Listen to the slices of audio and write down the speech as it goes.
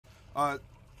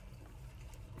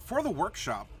For the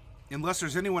workshop, unless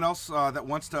there's anyone else that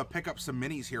wants to pick up some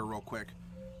minis here real quick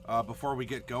before we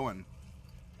get going.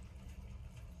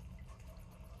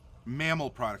 Mammal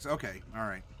products. Okay, all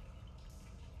right.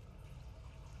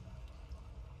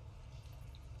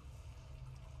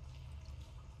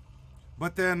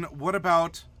 But then, what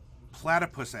about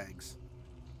platypus eggs?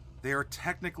 They are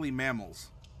technically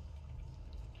mammals.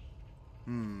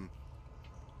 I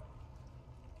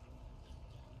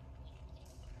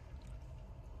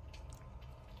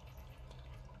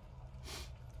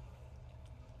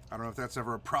don't know if that's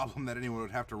ever a problem that anyone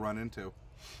would have to run into.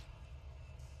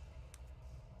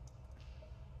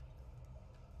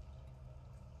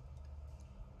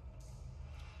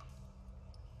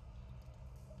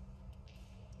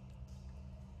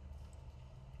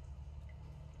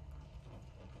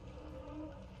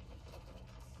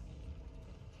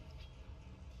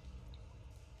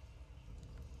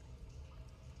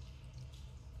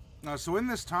 So in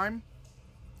this time,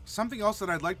 something else that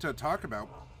I'd like to talk about,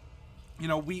 you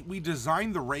know, we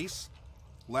designed the race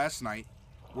last night.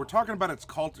 We're talking about its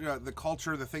culture, the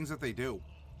culture, the things that they do.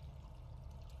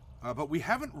 But we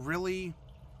haven't really,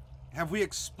 have we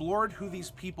explored who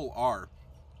these people are?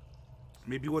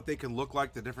 Maybe what they can look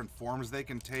like, the different forms they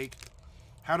can take.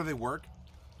 How do they work?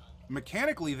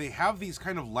 Mechanically, they have these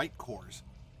kind of light cores,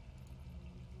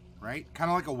 right?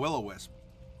 Kind of like a will-o-wisp.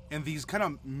 And these kind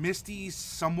of misty,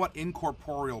 somewhat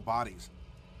incorporeal bodies.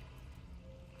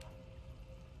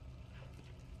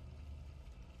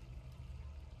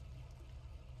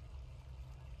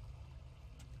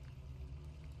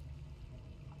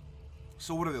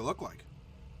 So what do they look like?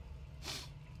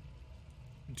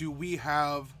 Do we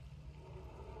have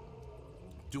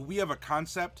a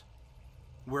concept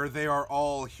where they are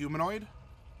all humanoid?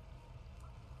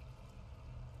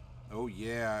 Oh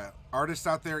yeah. Artists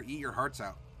out there, eat your hearts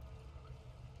out.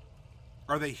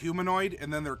 Are they humanoid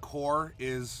and then their core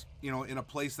is, you know, in a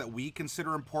place that we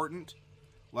consider important,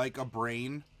 like a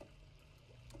brain,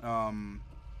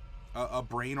 a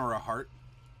brain or a heart?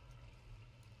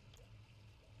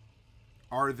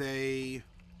 Are they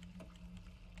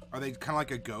kind of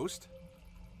like a ghost?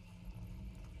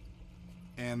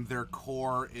 And their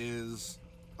core is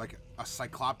like a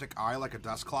cycloptic eye, like a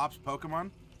Dusclops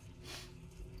Pokemon?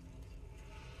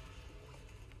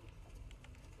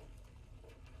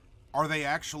 Are they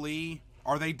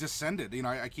descended? You know,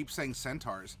 I keep saying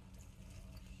centaurs.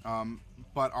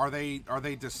 But are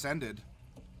they descended?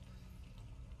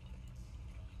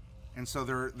 And so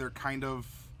they're kind of,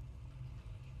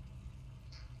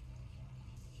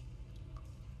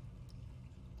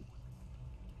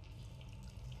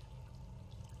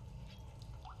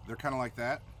 they're kind of like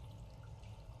that.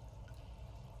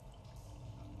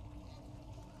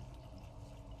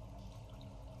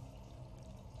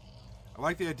 I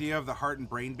like the idea of the heart and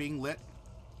brain being lit.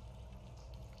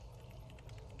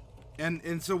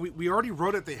 And so we already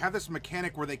wrote it. They have this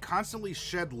mechanic where they constantly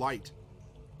shed light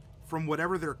from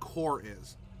whatever their core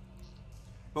is.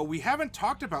 But we haven't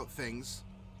talked about things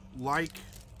like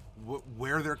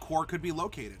where their core could be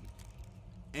located.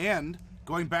 And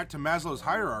going back to Maslow's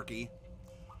hierarchy,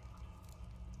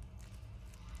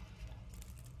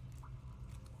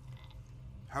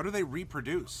 how do they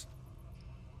reproduce?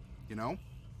 You know?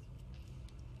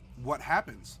 What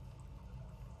happens?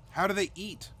 How do they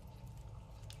eat?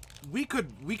 We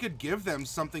could give them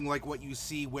something like what you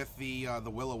see with the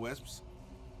will-o-wisps,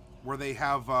 where they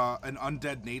have an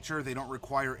undead nature. They don't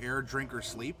require air, drink, or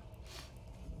sleep.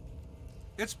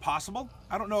 It's possible.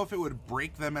 I don't know if it would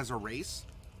break them as a race.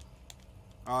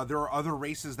 There are other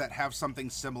races that have something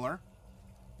similar,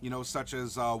 you know, such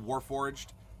as Warforged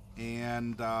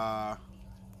and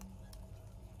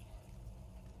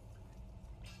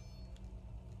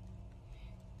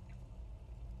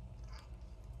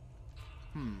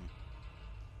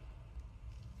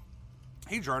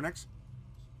Hey, Jarnix.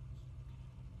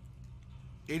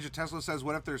 Age of Tesla says,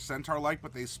 what if they're centaur-like,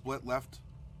 but they split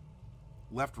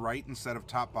left-right instead of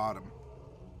top-bottom?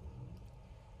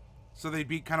 So they'd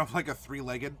be kind of like a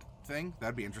three-legged thing?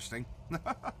 That'd be interesting.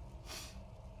 Because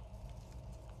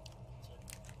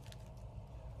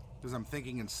I'm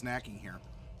thinking and snacking here.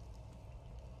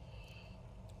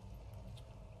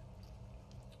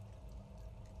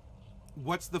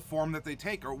 What's the form that they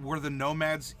take? Or were the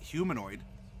nomads humanoid?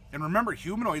 And remember,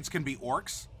 humanoids can be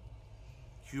orcs.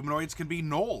 Humanoids can be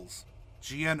gnolls.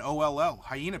 G-N-O-L-L.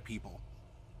 Hyena people.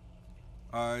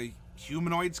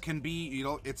 Humanoids can be, you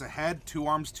know, it's a head, 2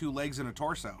 arms, 2 legs, and a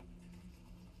torso.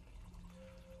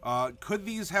 Could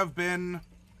these have been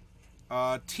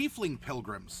tiefling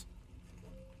pilgrims?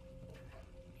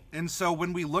 And so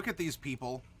when we look at these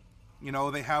people, you know,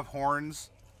 they have horns.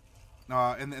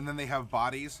 And then they have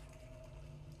bodies.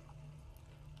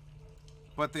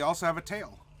 But they also have a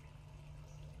tail.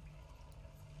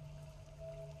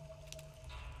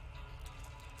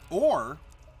 Or,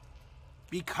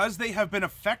 because they have been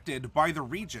affected by the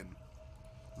region,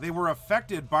 they were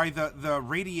affected by the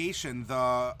radiation,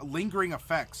 the lingering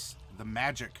effects, the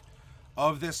magic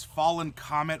of this fallen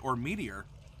comet or meteor.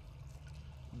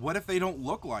 What if they don't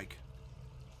look like?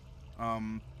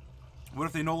 What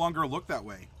if they no longer look that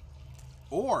way?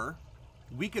 Or,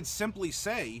 we could simply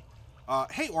say,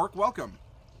 hey, Orc, welcome.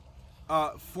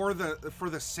 For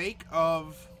the sake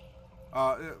of,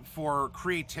 for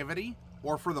creativity,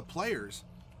 or for the players,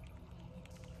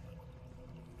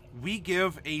 we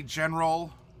give a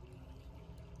general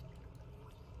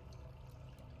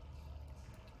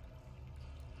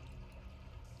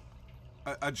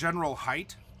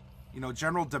height, you know,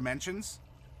 general dimensions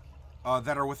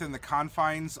that are within the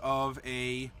confines of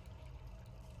a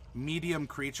medium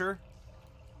creature.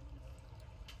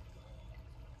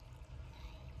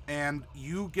 And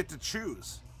you get to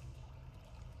choose.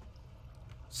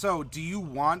 So, do you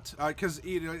want... because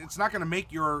it's not going to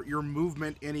make your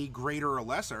movement any greater or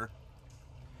lesser.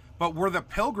 But were the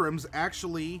pilgrims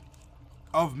actually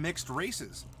of mixed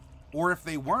races? Or if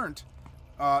they weren't,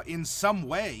 in some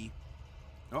way...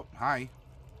 Oh, hi.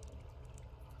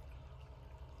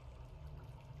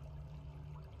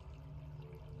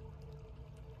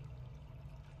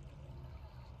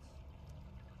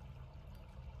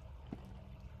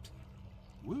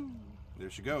 Woo. There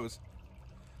she goes.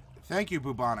 Thank you,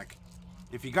 Bubonic.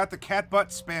 If you got the cat butt,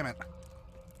 spam it.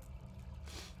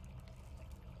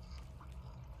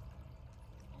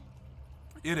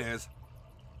 It is.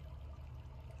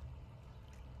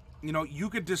 You know, you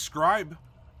could describe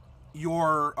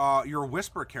your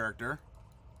Whisper character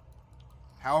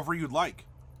however you'd like.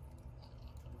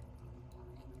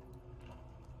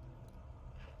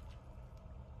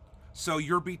 So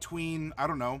you're between, I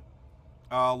don't know,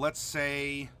 let's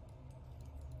say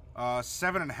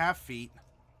 7.5 feet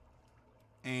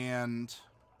and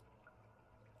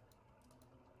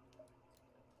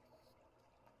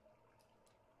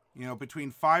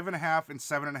between 5.5 and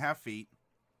 7.5 feet.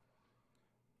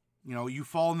 You know, you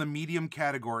fall in the medium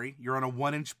category. You're on a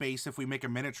 1-inch base if we make a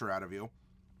miniature out of you.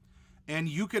 And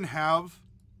you can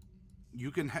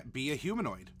be a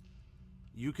humanoid.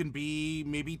 You can be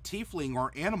maybe tiefling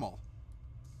or animal.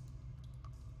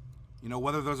 You know,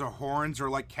 whether those are horns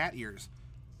or like cat ears.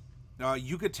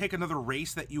 You could take another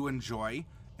race that you enjoy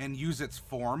and use its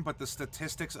form, but the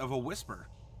statistics of a Whisper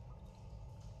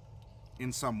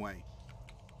in some way.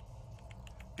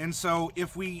 And so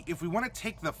if we want to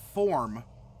take the form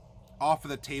off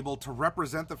of the table to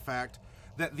represent the fact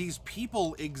that these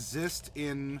people exist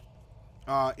in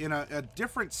a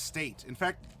different state. In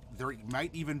fact, there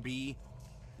might even be,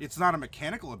 it's not a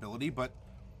mechanical ability, but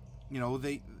you know,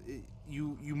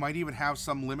 you might even have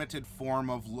some limited form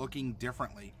of looking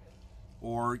differently,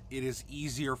 or it is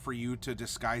easier for you to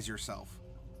disguise yourself.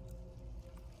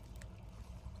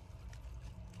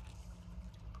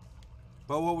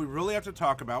 But what we really have to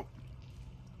talk about...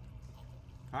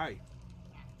 Hi.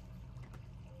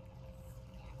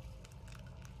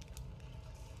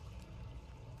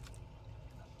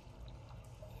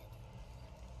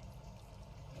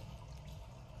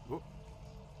 Whoop.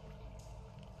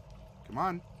 Come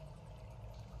on.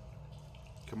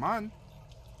 Come on.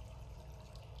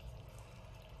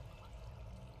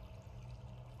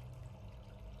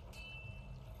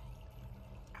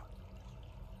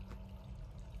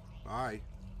 Bye.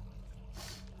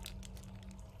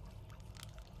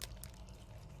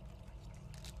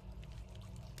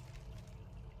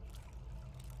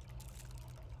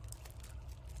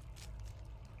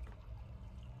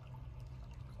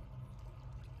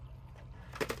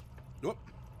 Whoop.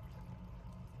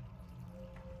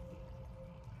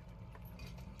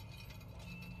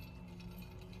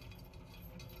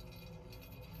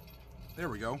 There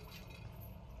we go.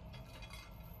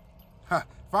 Huh.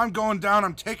 If I'm going down,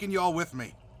 I'm taking y'all with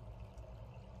me.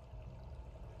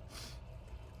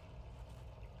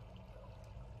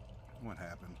 What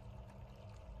happened?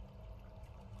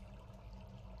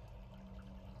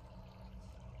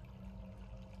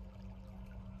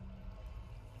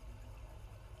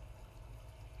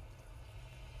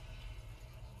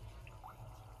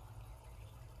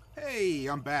 Hey,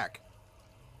 I'm back.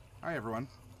 Hi, everyone.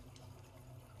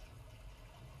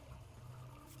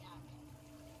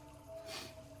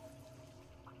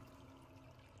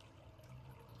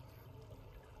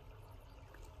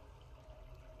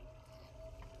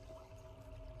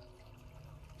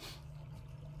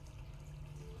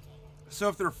 So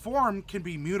if their form can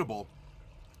be mutable,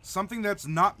 something that's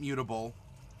not mutable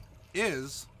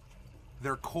is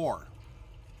their core.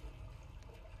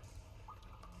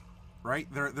 Right?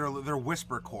 Their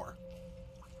whisper core.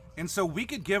 And so we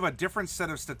could give a different set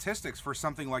of statistics for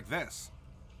something like this.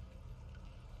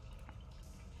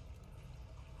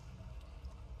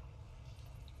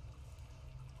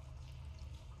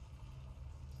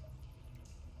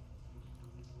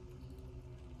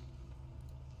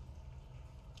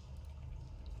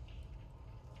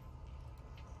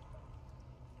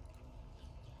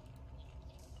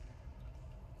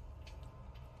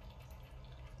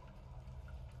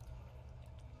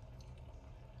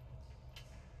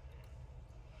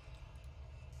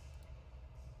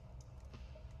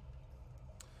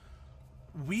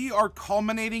 We are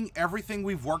culminating everything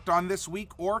we've worked on this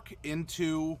week, Orc,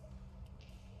 into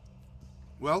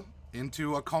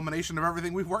a culmination of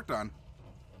everything we've worked on.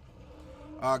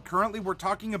 Currently, we're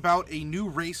talking about a new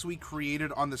race we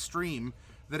created on the stream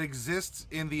that exists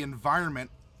in the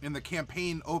environment, in the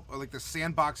campaign, like the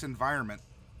Sandbox environment.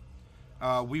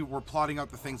 We were plotting out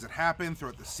the things that happen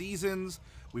throughout the seasons.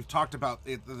 We've talked about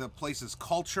the place's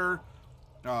culture,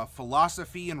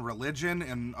 philosophy and religion,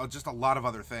 and just a lot of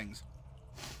other things.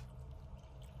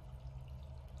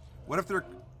 What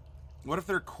if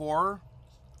their core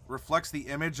reflects the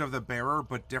image of the bearer,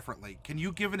 but differently? Can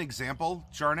you give an example,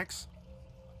 Jarnix?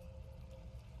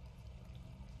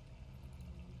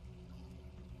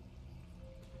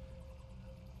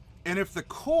 And if the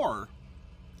core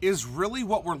is really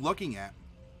what we're looking at,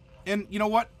 and you know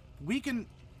what? We can,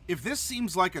 if this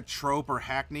seems like a trope or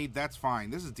hackneyed, that's fine.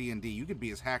 This is D&D. You could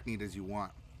be as hackneyed as you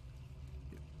want.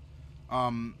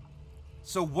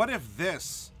 So what if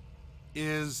this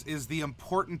is the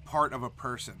important part of a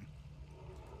person?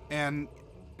 And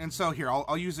so here,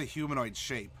 I'll use a humanoid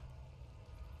shape.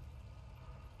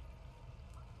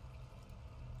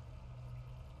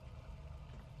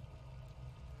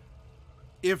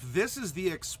 If this is the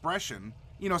expression,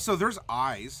 you know, so there's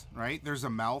eyes, right? There's a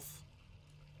mouth,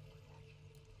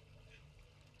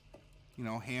 you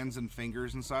know, hands and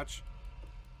fingers and such.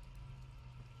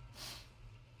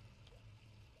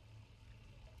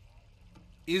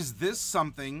 Is this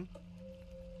something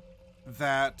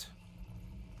that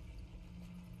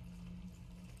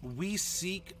we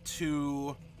seek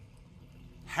to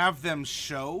have them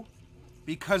show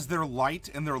because their light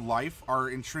and their life are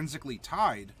intrinsically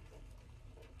tied?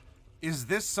 Is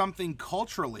this something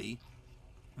culturally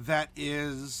that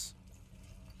is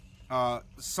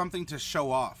something to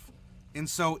show off? And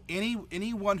so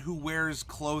anyone who wears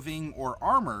clothing or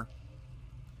armor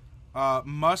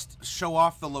must show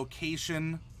off the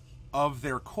location of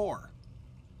their core.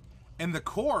 And the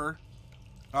core,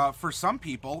 for some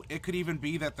people, it could even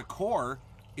be that the core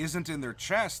isn't in their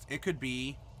chest. It could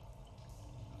be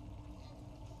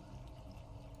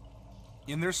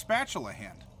in their spatula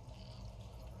hand.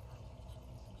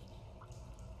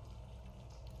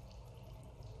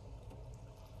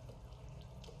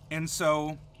 And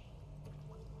so,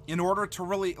 in order to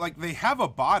really, like, they have a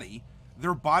body,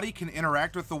 their body can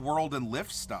interact with the world and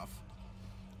lift stuff,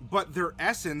 but their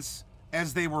essence,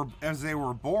 as they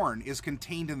were born, is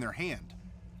contained in their hand.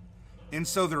 And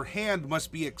so their hand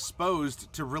must be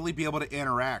exposed to really be able to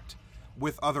interact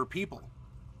with other people.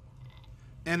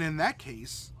 And in that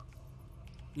case,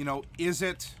 you know, is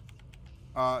it,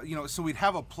 you know, so we'd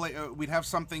have we'd have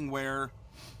something where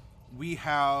we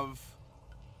have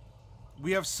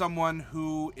someone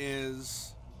who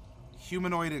is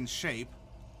humanoid in shape.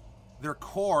 Their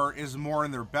core is more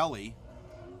in their belly.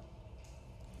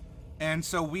 And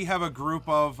so we have a group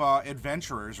of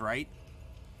adventurers, right?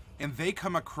 And they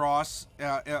come across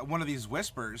one of these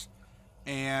whispers,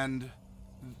 and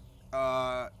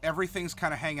everything's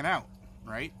kind of hanging out,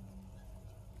 right?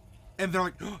 And they're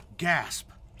like, oh, gasp.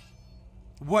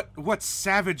 What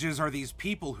savages are these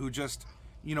people who just,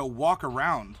 you know, walk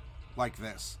around like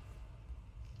this?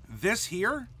 This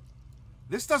here,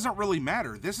 this doesn't really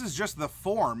matter. This is just the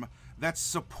form that's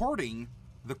supporting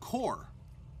the core.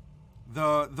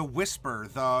 The whisper,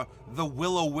 the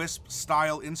will-o-wisp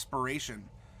style inspiration,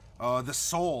 the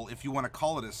soul, if you want to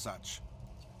call it as such.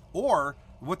 Or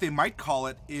what they might call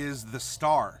it is the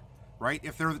star, right?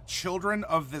 If they're the children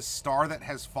of this star that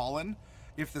has fallen,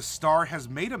 if the star has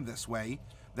made them this way,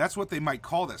 that's what they might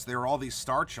call this. They're all these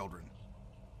star children.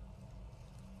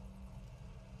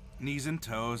 Knees and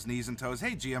toes, knees and toes.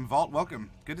 Hey, GM Vault, welcome.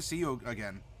 Good to see you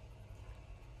again.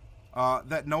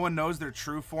 That no one knows their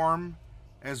true form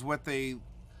as what they...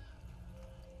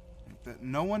 That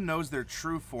no one knows their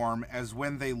true form as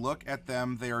when they look at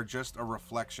them, they are just a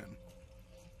reflection.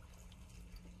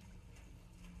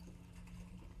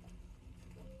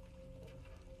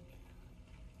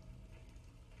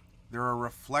 They're a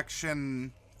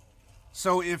reflection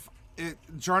So if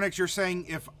Jarnix, you're saying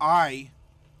if I,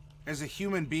 as a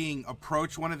human being,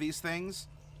 approach one of these things,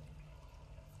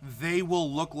 they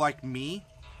will look like me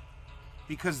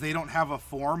because they don't have a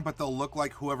form, but they'll look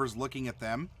like whoever's looking at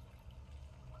them.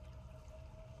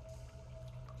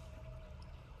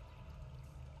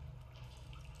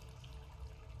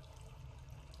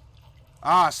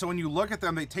 Ah, so when you look at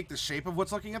them, they take the shape of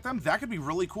what's looking at them? That could be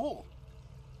really cool.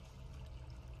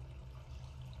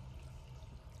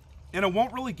 And it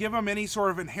won't really give them any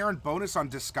sort of inherent bonus on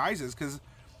disguises, because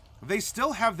they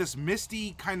still have this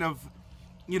misty kind of,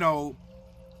 you know,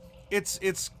 it's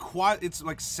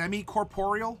like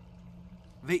semi-corporeal.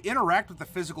 They interact with the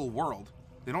physical world.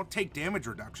 They don't take damage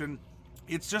reduction.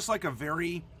 It's just like a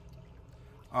very,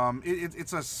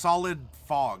 it's a solid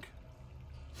fog.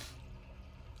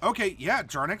 Okay, yeah,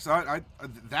 Jarnix,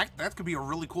 that could be a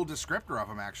really cool descriptor of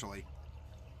them, actually.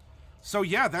 So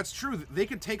yeah, that's true. They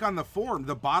could take on the form,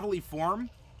 the bodily form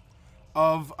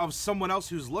of someone else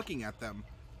who's looking at them.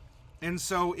 And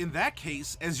so in that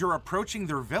case, as you're approaching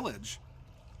their village,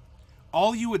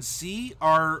 all you would see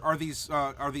are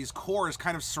these cores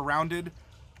kind of surrounded.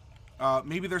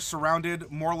 Maybe they're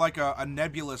surrounded more like a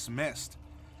nebulous mist.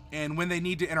 And when they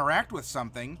need to interact with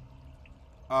something,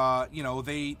 you know,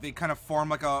 they kind of form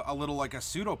like a little like a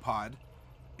pseudopod,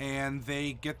 and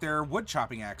they get their wood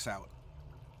chopping axe out.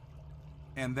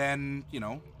 And then, you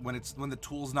know, when the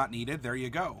tool's not needed, there you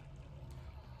go.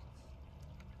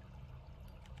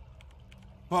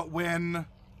 But when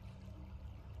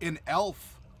an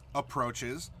elf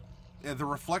approaches, the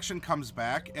reflection comes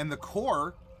back, and the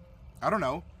core, I don't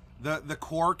know, the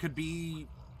core could be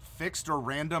fixed or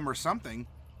random or something,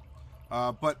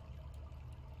 but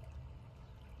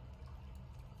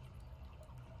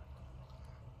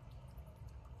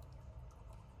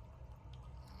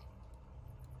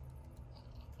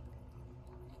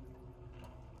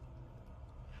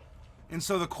and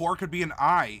so the core could be an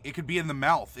eye, it could be in the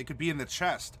mouth, it could be in the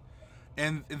chest.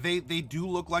 And they do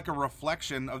look like a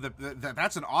reflection of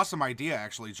that's an awesome idea,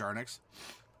 actually, Jarnix.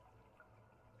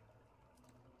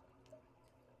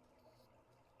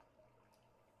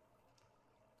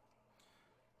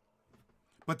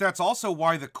 But that's also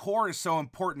why the core is so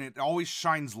important. It always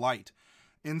shines light.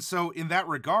 And so in that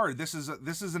regard, this is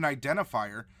an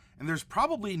identifier. And there's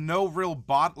probably no real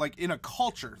like in a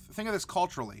culture. Think of this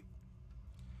culturally.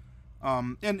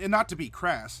 And not to be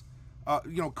crass,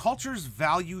 you know, cultures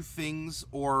value things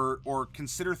or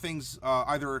consider things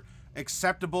either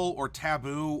acceptable or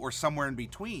taboo or somewhere in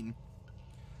between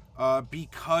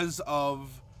because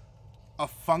of a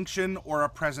function or a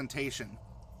presentation.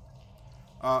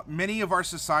 Many of our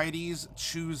societies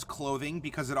choose clothing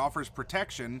because it offers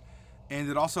protection, and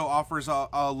it also offers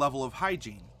a level of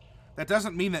hygiene. That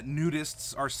doesn't mean that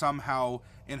nudists are somehow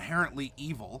inherently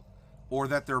evil, or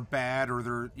that they're bad,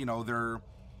 or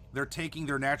they're taking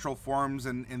their natural forms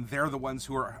and they're the ones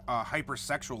who are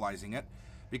hypersexualizing it,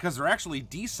 because they're actually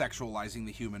desexualizing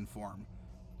the human form.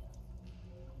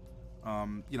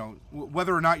 You know,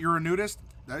 whether or not you're a nudist,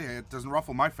 it doesn't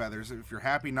ruffle my feathers. If you're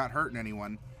happy not hurting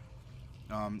anyone.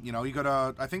 You know, you go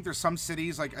to, I think there's some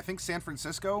cities, like I think San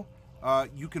Francisco,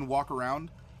 you can walk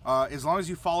around as long as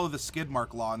you follow the skid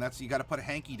mark law, and that's, you got to put a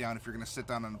hanky down if you're going to sit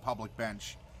down on a public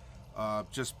bench.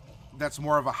 Just, that's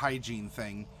more of a hygiene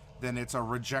thing than it's a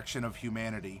rejection of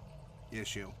humanity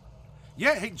issue.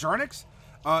 Yeah, hey Jarnix,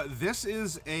 this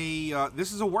is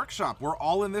a workshop. We're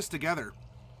all in this together.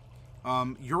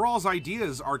 Your all's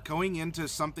ideas are going into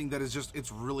something that is just,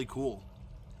 it's really cool.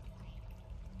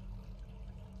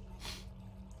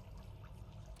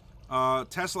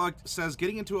 Tesla says,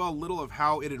 getting into a little of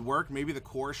how it'd work, maybe the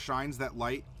core shines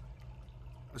light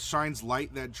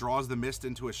that draws the mist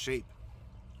into a shape.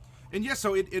 And yes,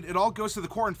 so it all goes to the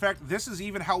core. In fact, this is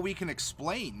even how we can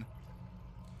explain.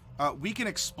 So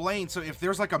if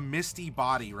there's like a misty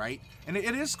body, right? And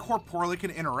it is corporeal, it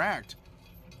can interact.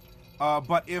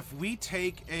 But if we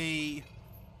take a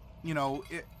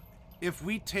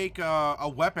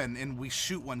weapon and we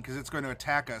shoot one because it's going to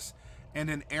attack us, and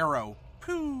an arrow,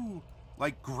 pooh,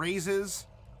 like grazes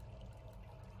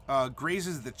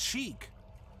the cheek.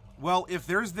 Well, if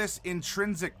there's this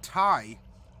intrinsic tie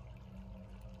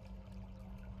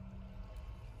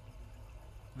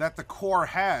that the core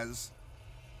has,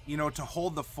 you know, to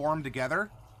hold the form together,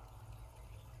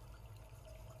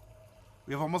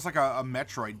 we have almost like a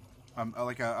Metroid, a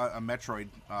Metroid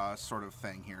sort of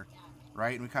thing here,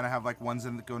 right? And we kind of have like ones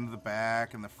that go into the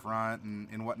back and the front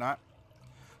and whatnot.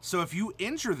 So if you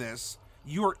injure this,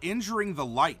 you're injuring the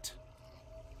light.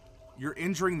 You're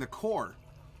injuring the core.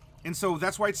 And so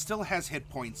that's why it still has hit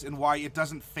points, and why it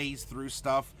doesn't phase through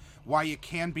stuff, why it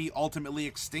can be ultimately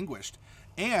extinguished.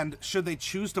 And should they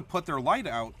choose to put their light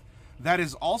out, that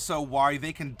is also why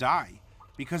they can die,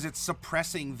 because it's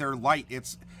suppressing their light.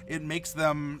 It makes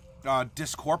them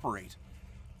discorporate.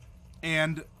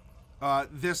 And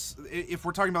this, if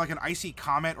we're talking about like an icy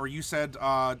comet, or you said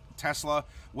Tesla,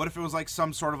 what if it was like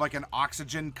some sort of like an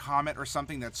oxygen comet or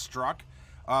something that struck?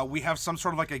 We have some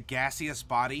sort of like a gaseous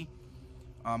body,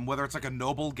 whether it's like a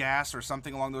noble gas or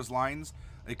something along those lines.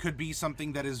 It could be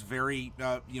something that is very,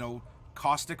 you know,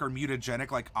 caustic or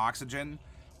mutagenic, like oxygen,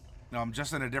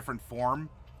 just in a different form.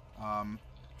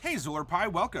 Hey, Zuler Pie,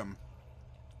 welcome.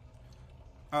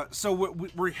 So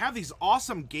we have these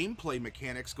awesome gameplay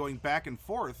mechanics going back and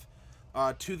forth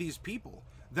to these people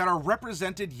that are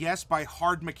represented, yes, by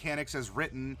hard mechanics as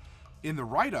written in the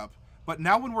write-up, but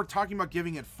now when we're talking about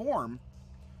giving it form,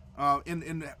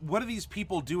 and what do these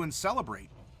people do and celebrate?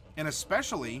 And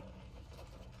especially,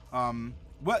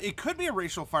 well, it could be a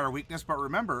racial fire weakness, but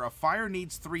remember, a fire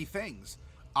needs 3 things.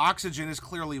 Oxygen is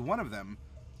clearly one of them.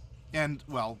 And,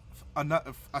 well,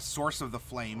 a source of the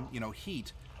flame, you know,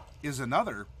 heat, is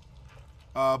another.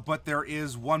 But there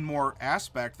is one more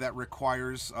aspect that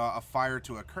requires a fire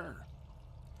to occur.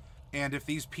 And if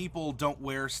these people don't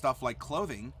wear stuff like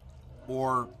clothing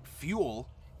or fuel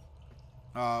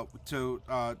to,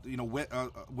 you know,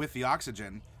 with the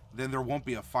oxygen, then there won't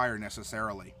be a fire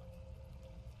necessarily.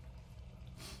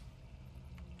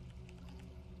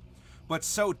 But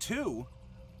so too,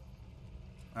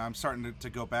 I'm starting to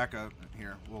go back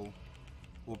here. We'll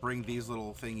bring these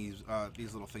little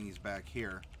thingies back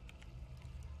here.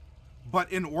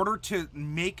 But in order to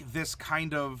make this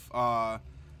kind of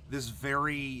this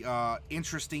very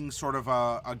interesting sort of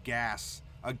a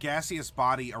gaseous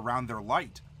body around their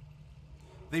light,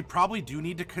 they probably do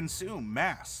need to consume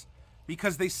mass,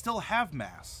 because they still have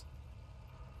mass.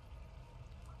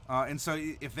 And so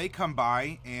if they come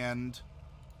by and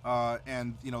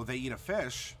you know, they eat a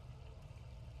fish,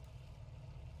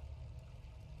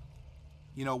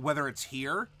 you know, whether it's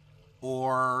here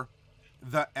or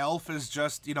the elf is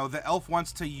just, you know, the elf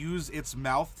wants to use its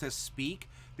mouth to speak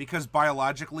because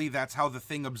biologically that's how the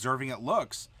thing observing it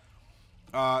looks.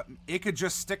 It could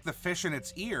just stick the fish in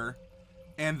its ear,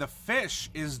 and the fish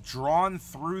is drawn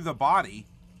through the body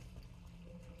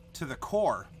to the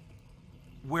core,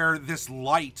 where this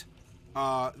light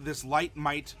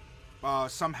might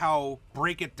somehow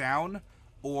break it down,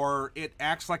 or it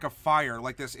acts like a fire,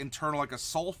 like this internal, like a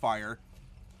soul fire.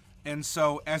 And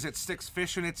so as it sticks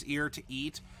fish in its ear to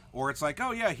eat, or it's like,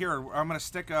 oh yeah, here, I'm gonna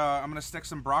stick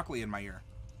some broccoli in my ear.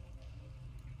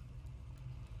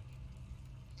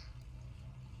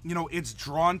 You know, it's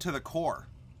drawn to the core.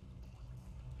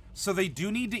 So they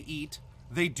do need to eat.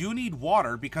 They do need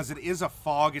water, because it is a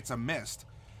fog, it's a mist.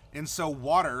 And so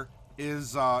water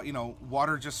is, you know,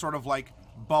 water just sort of like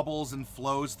bubbles and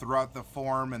flows throughout the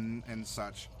form and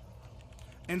such.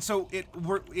 And so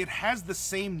it has the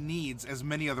same needs as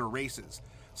many other races.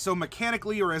 So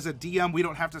mechanically, or as a DM, we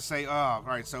don't have to say, oh, all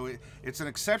right, so it's an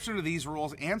exception to these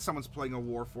rules, and someone's playing a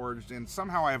Warforged, and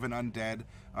somehow I have an undead.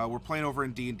 We're playing over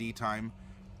in D&D time.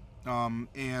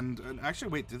 And actually,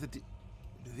 wait, did the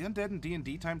undead in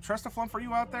D&D time trust a flump for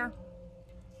you out there?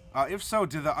 If so,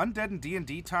 do the undead in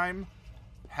D&D time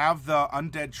have the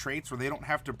undead traits where they don't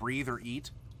have to breathe or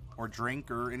eat or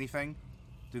drink or anything?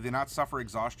 Do they not suffer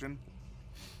exhaustion?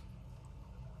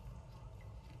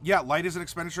 Yeah, light is an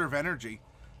expenditure of energy.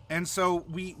 And so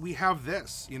we have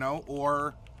this, you know,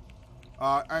 or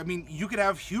I mean, you could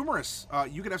have humorous,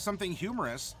 you could have something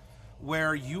humorous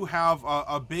where you have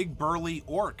a big burly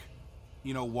orc,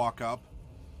 you know, walk up,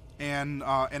 and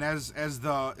as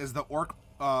the orc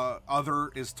other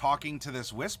is talking to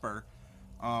this whisper,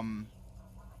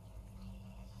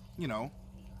 you know,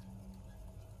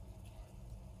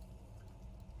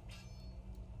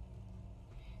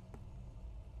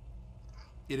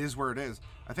 it is where it is.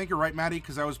 I think you're right, Maddie,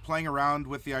 because I was playing around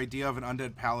with the idea of an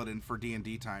undead paladin for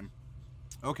D&D time.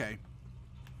 Okay.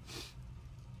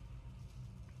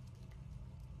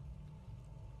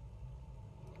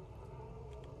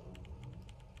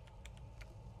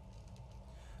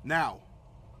 Now,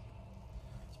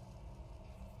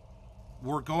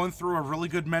 we're going through a really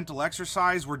good mental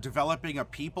exercise. We're developing a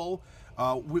people.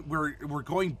 We're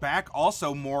going back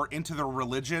also more into the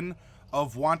religion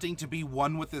of wanting to be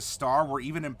one with this star. We're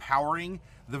even empowering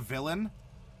the villain.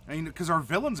 I mean, because our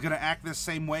villain's going to act this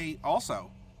same way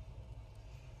also.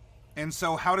 And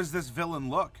so how does this villain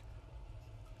look?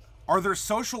 Are there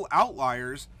social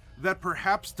outliers that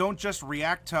perhaps don't just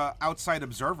react to outside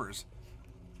observers?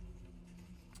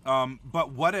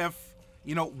 But what if,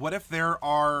 you know, what if there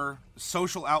are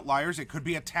social outliers? It could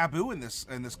be a taboo in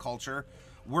this culture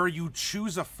where you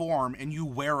choose a form and you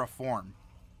wear a form.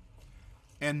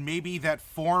 And maybe that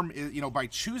form, is, you know, by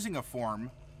choosing a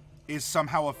form, is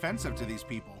somehow offensive to these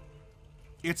people.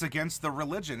 It's against the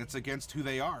religion. It's against who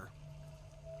they are.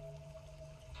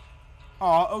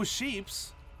 Aw, oh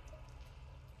sheeps.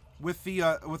 With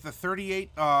the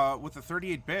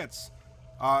 38 bits,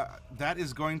 that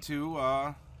is going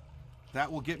to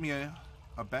that will get me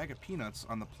a bag of peanuts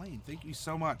on the plane. Thank you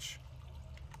so much.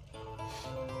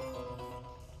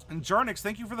 And Jarnix,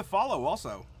 thank you for the follow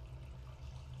also.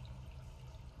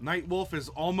 Nightwolf is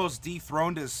almost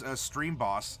dethroned as stream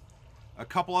boss. A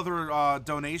couple other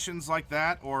donations like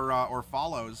that or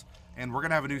follows, and we're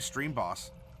gonna have a new stream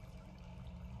boss.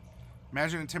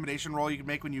 Imagine an intimidation roll you can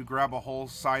make when you grab a whole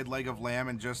side leg of lamb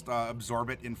and just absorb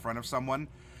it in front of someone.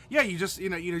 Yeah, you just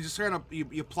just kind of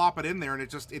you plop it in there, and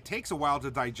it takes a while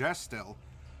to digest still,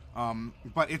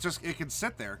 but it can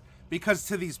sit there because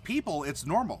to these people it's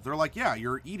normal. They're like, yeah,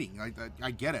 you're eating.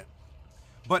 I get it,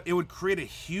 but it would create a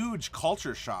huge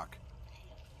culture shock.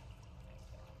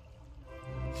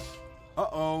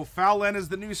 Uh-oh, Fowlen is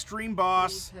the new stream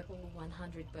boss. Purple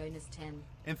 100 bonus 10.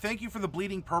 And thank you for the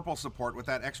bleeding purple support with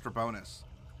that extra bonus.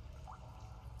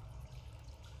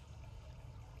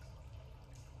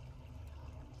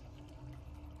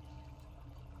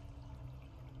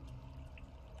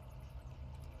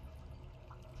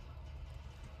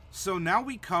 So now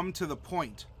we come to the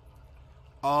point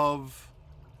of,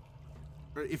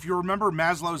 if you remember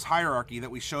Maslow's hierarchy that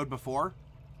we showed before,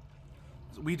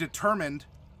 we determined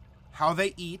how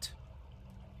they eat.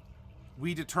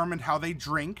 We determined how they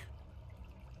drink.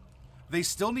 They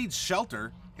still need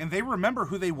shelter, and they remember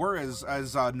who they were as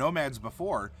nomads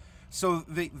before. So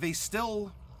they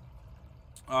still,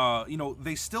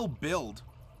 they still build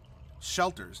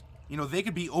shelters. You know, they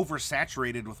could be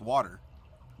oversaturated with water.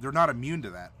 They're not immune to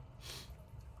that.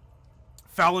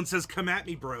 Fallon says, "Come at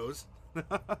me, bros."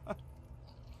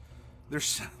 Their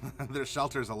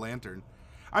shelter's a lantern.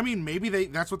 I mean, maybe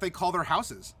that's what they call their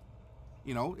houses.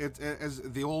 You know, as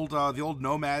the old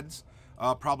nomads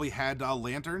probably had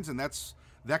lanterns, and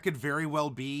that could very well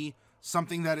be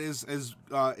something that is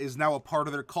now a part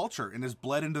of their culture and is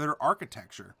bled into their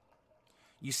architecture.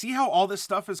 You see how all this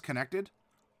stuff is connected?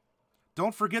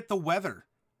 Don't forget the weather.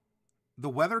 The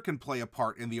weather can play a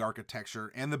part in the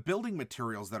architecture, and the building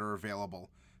materials that are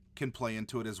available can play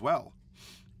into it as well.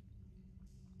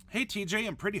 Hey TJ,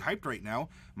 I'm pretty hyped right now.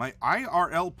 My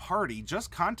IRL party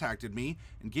just contacted me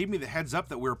and gave me the heads up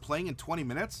that we were playing in 20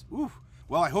 minutes. Ooh,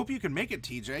 well, I hope you can make it,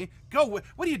 TJ. Go, what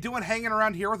are you doing hanging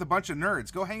around here with a bunch of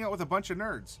nerds? Go hang out with a bunch of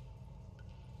nerds.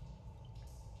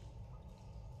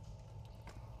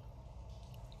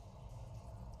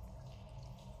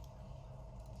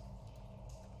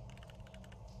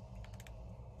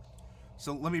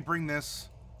 So let me bring this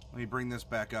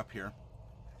back up here.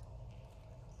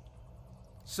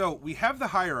 So we have the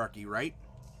hierarchy, right?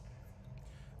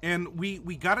 And we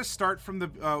got to start from the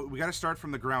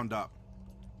ground up.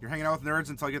 You're hanging out with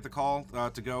nerds until I get the call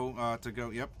to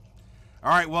go. Yep. All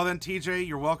right. Well then, TJ,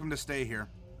 you're welcome to stay here.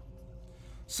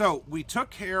 So we took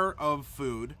care of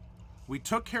food. We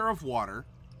took care of water.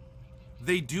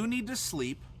 They do need to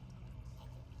sleep.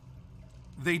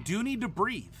 They do need to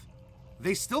breathe.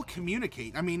 They still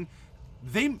communicate. I mean,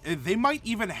 they might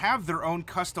even have their own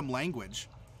custom language.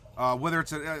 Whether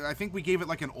it's I think we gave it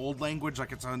like an old language,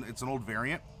 like it's an old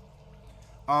variant.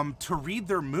 To read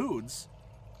their moods,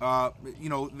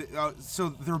 so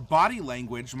their body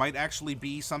language might actually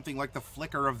be something like the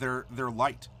flicker of their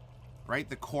light, right?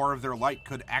 The core of their light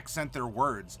could accent their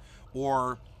words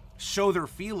or show their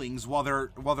feelings while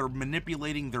they're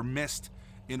manipulating their mist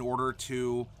in order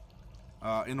to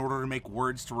make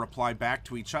words to reply back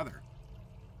to each other.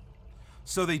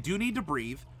 So they do need to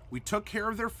breathe. We took care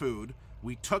of their food.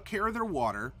 We took care of their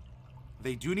water.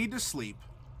 They do need to sleep.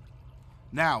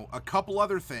 Now, a couple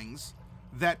other things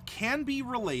that can be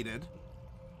related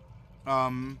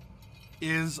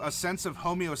is a sense of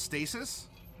homeostasis.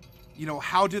 You know,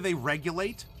 how do they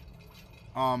regulate?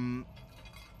 And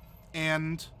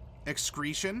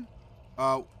excretion.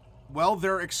 Well,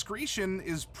 their excretion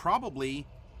is probably,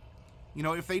 you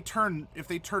know, if they turn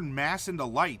mass into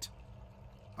light,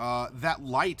 that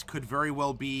light could very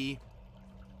well be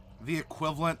the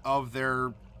equivalent of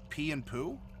their pee and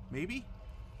poo, maybe?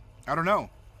 I don't know.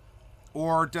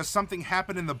 Or does something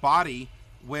happen in the body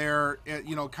where,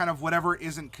 you know, kind of whatever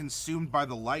isn't consumed by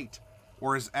the light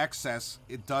or is excess,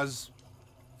 it does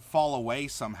fall away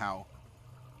somehow.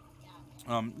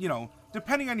 You know,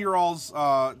 depending on your all's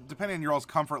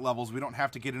comfort levels, we don't have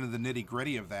to get into the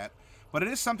nitty-gritty of that, but it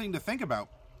is something to think about.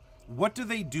 What do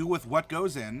they do with what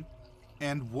goes in,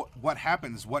 and what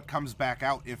happens, what comes back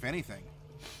out, if anything?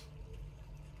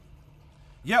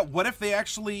 Yeah, what if they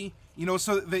actually, you know,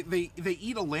 so they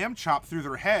eat a lamb chop through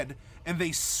their head and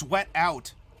they sweat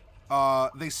out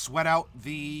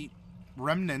the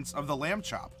remnants of the lamb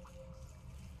chop.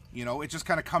 You know, it just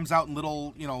kind of comes out in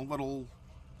little, you know, little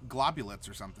globulates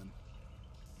or something.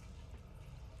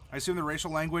 I assume the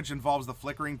racial language involves the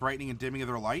flickering, brightening, and dimming of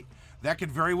their light. That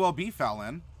could very well be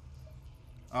Fallon.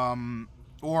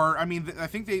 Or, I mean, I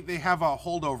think they have a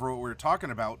holdover what we were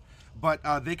talking about, but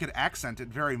they could accent it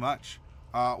very much.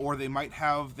 Or they might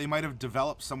have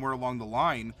developed somewhere along the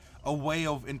line a way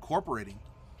of incorporating.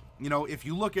 You know, if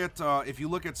you look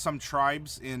at some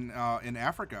tribes in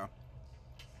Africa,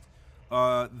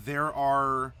 there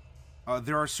are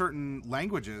certain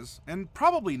languages, and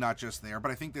probably not just there,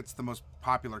 but I think that's the most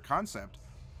popular concept,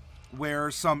 where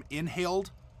some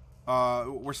inhaled,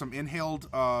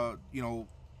 you know,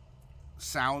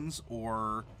 sounds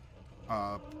or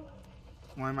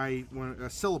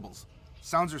syllables,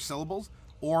 sounds or syllables,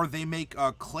 or they make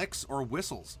clicks or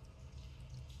whistles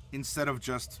instead of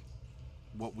just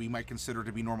what we might consider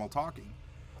to be normal talking,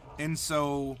 and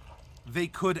so they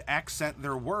could accent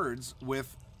their words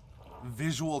with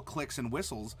visual clicks and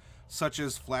whistles, such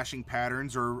as flashing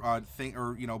patterns or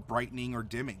you know, brightening or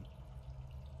dimming.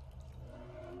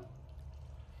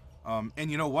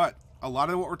 And you know what? A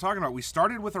lot of what we're talking about, we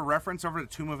started with a reference over to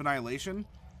Tomb of Annihilation,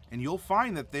 and you'll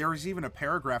find that there's even a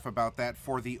paragraph about that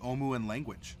for the Omuan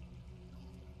language.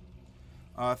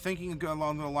 Thinking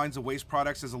along the lines of waste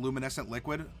products as a luminescent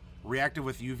liquid, reactive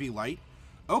with UV light.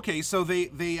 Okay, so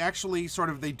they actually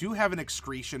they do have an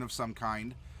excretion of some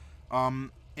kind,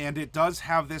 and it does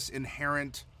have this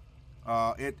inherent,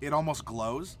 it almost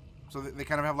glows, so they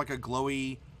kind of have like a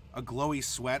glowy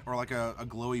sweat or like a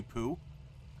glowy poo.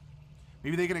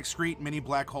 Maybe they can excrete mini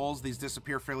black holes. These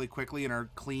disappear fairly quickly and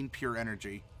are clean, pure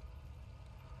energy.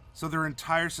 So their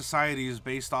entire society is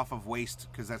based off of waste,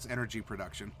 because that's energy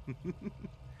production.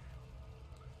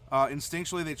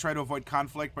 Instinctually, they try to avoid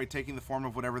conflict by taking the form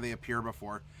of whatever they appear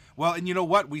before. Well, and you know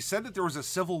what? We said that there was a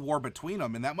civil war between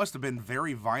them, and that must have been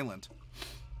very violent.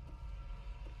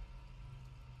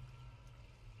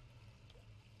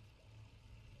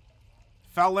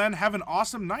 Fallon, have an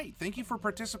awesome night. Thank you for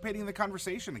participating in the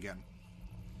conversation again.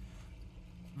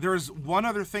 There's one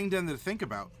other thing then to think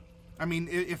about. I mean,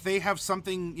 if they have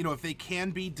something, you know, if they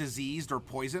can be diseased or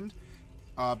poisoned,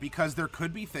 because there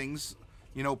could be things,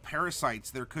 you know, parasites,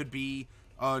 there could be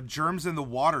germs in the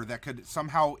water that could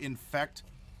somehow infect,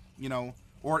 you know,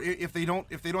 or if they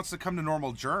don't succumb to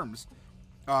normal germs,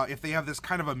 if they have this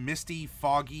kind of a misty,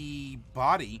 foggy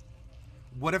body,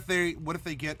 what if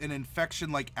they get an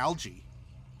infection like algae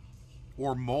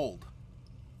or mold?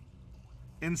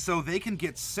 And so they can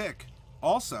get sick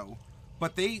also,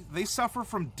 but they suffer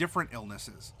from different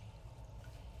illnesses.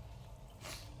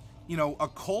 You know, a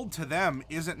cold to them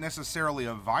isn't necessarily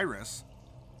a virus.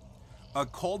 A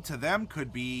cold to them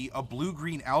could be a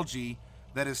blue-green algae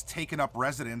that has taken up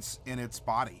residence in its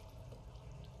body.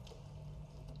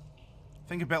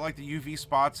 Think a bit like the UV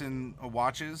spots in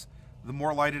watches. The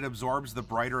more light it absorbs, the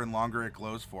brighter and longer it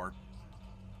glows for.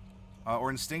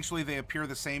 Or instinctually, they appear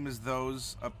the same as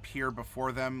those appear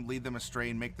before them, lead them astray,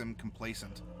 and make them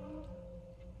complacent.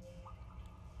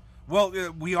 Well,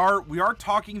 we are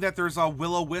talking that there's a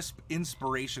will-o-wisp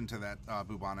inspiration to that,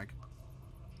 Bubonic.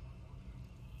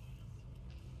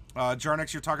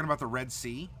 Jarnix, you're talking about the Red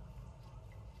Sea?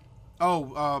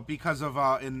 Oh, because of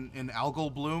in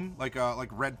algal bloom, like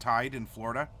red tide in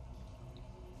Florida.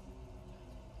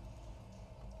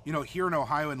 You know, here in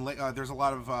Ohio, there's a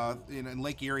lot of in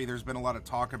Lake Erie. There's been a lot of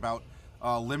talk about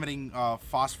limiting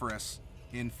phosphorus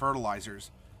in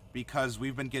fertilizers because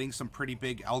we've been getting some pretty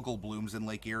big algal blooms in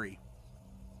Lake Erie.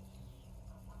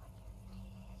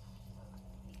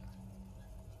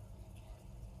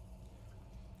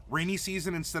 Rainy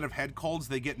season, instead of head colds,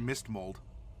 they get mist mold.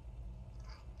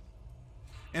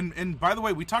 And by the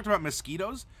way, we talked about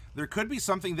mosquitoes. There could be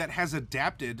something that has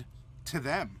adapted to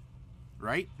them,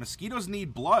 right? Mosquitoes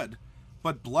need blood,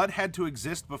 but blood had to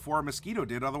exist before a mosquito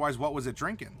did. Otherwise, what was it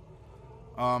drinking?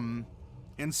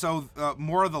 And so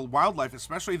more of the wildlife,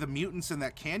 especially the mutants in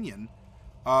that canyon,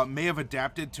 may have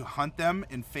adapted to hunt them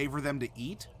and favor them to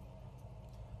eat.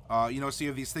 You know, so you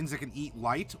have these things that can eat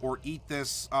light or eat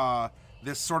this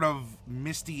this sort of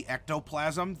misty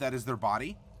ectoplasm that is their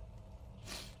body.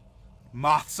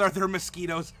 Moths are their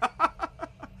mosquitoes.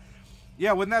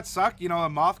 Yeah, wouldn't that suck? You know, a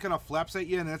moth kind of flaps at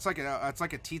you, and it's like a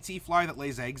tsetse fly that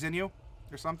lays eggs in you,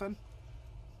 or something.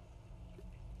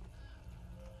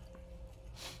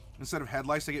 Instead of head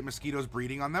lice, they get mosquitoes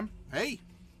breeding on them. Hey,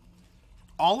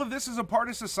 all of this is a part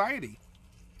of society.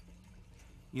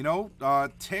 You know,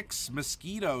 ticks,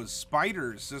 mosquitoes,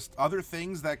 spiders, just other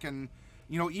things that can,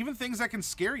 You know, even things that can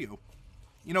scare you.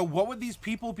 You know, what would these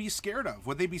people be scared of?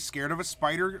 Would they be scared of a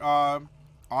spider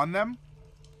on them?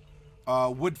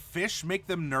 Would fish make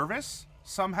them nervous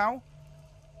somehow?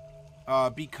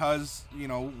 Because, you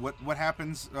know, what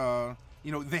happens,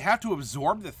 you know, they have to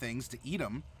absorb the things to eat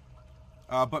them.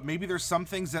 But maybe there's some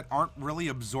things that aren't really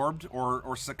absorbed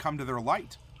or succumb to their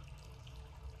light.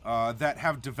 That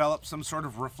have developed some sort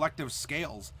of reflective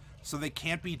scales, so they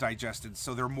can't be digested,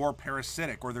 so they're more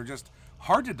parasitic, or they're just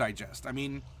hard to digest. I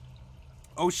mean,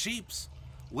 oh sheeps,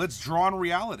 let's draw on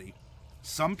reality.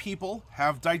 Some people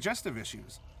have digestive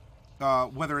issues,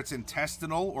 whether it's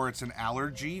intestinal or it's an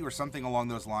allergy or something along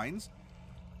those lines.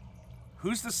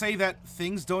 Who's to say that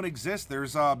things don't exist?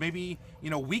 There's maybe,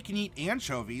 you know, we can eat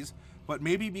anchovies, but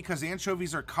maybe because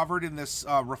anchovies are covered in this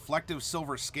reflective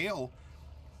silver scale,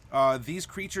 these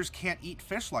creatures can't eat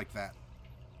fish like that.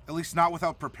 At least not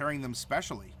without preparing them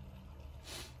specially.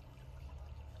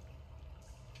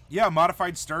 Yeah,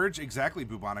 modified sturge. Exactly,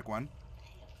 Bubonic One.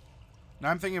 Now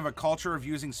I'm thinking of a culture of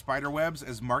using spider webs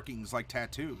as markings like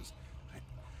tattoos.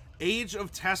 Age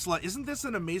of Tesla. Isn't this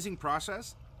an amazing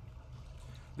process?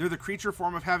 They're the creature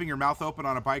form of having your mouth open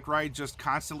on a bike ride, just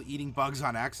constantly eating bugs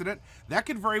on accident. That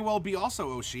could very well be also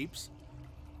O sheeps.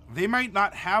 They might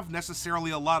not have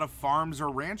necessarily a lot of farms or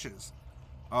ranches.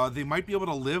 They might be able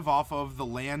to live off of the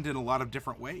land in a lot of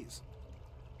different ways.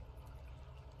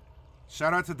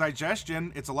 Shout out to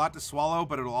Digestion. It's a lot to swallow,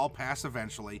 but it'll all pass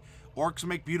eventually. Orcs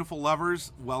make beautiful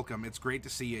lovers. Welcome. It's great to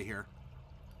see you here.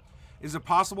 Is it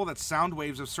possible that sound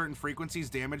waves of certain frequencies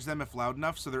damage them if loud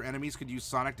enough so their enemies could use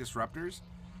sonic disruptors?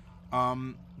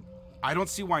 I don't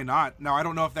see why not. Now, I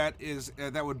don't know if that is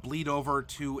that would bleed over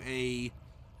to a...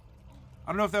 I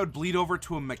don't know if that would bleed over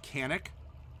to a mechanic.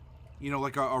 You know,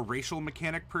 like a racial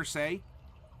mechanic per se.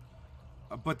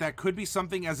 But that could be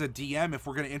something as a DM, if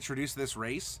we're going to introduce this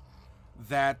race,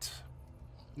 that,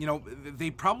 you know, they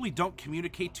probably don't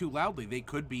communicate too loudly. They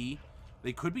could be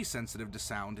sensitive to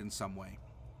sound in some way.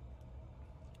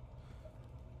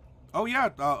 Oh yeah,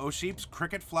 O'Sheep's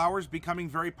cricket flowers becoming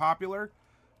very popular.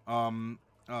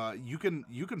 You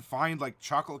can find like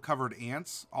chocolate covered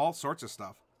ants, all sorts of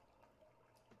stuff.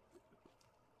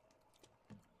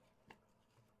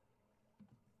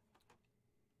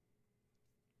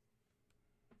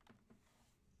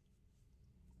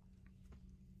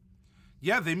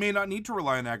 Yeah, they may not need to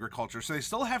rely on agriculture, so they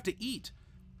still have to eat.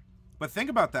 But think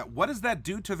about that. What does that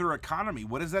do to their economy?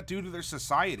 What does that do to their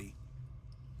society?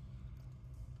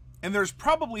 And there's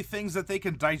probably things that they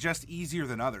can digest easier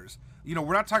than others. You know,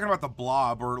 we're not talking about the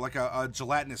blob or like a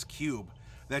gelatinous cube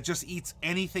that just eats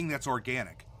anything that's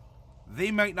organic.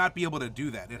 They might not be able to do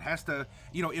that. It has to,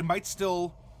 you know, it might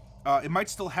still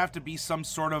have to be some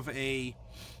sort of a,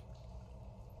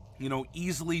 you know,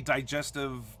 easily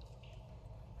digestive,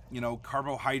 you know,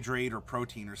 carbohydrate or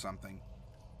protein or something.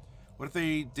 What if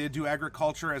they did do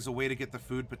agriculture as a way to get the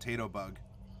food potato bug?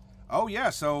 Oh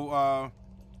yeah, so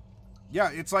yeah,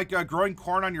 it's like growing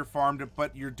corn on your farm,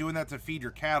 but you're doing that to feed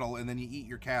your cattle, and then you eat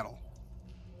your cattle.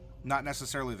 Not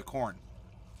necessarily the corn.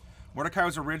 Mordecai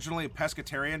was originally a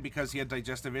pescatarian because he had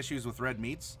digestive issues with red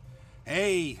meats.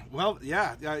 Hey, well,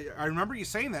 yeah, I remember you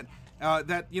saying that.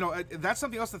 That, you know, that's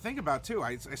something else to think about, too.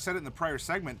 I said it in the prior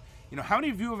segment. You know, how many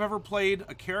of you have ever played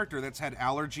a character that's had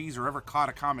allergies or ever caught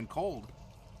a common cold?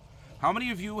 How many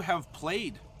of you have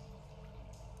played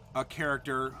a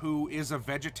character who is a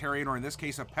vegetarian, or in this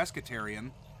case, a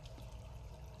pescatarian?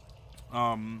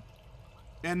 And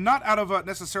not out of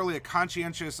necessarily a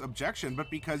conscientious objection, but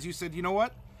because you said, you know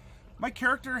what? My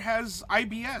character has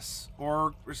IBS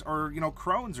or you know,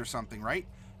 Crohn's or something, right?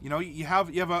 You know, you have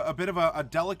a bit of a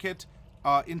delicate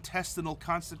intestinal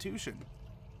constitution.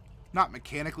 Not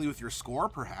mechanically with your score,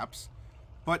 perhaps,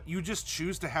 but you just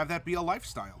choose to have that be a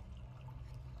lifestyle.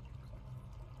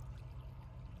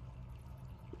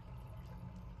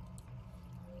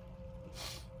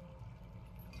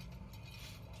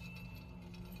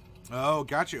 Oh,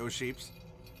 gotcha, O'Sheeps.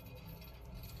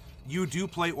 You do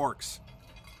play orcs.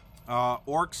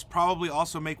 Orcs probably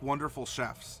also make wonderful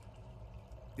chefs.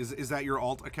 Is that your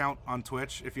alt account on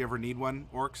Twitch, if you ever need one,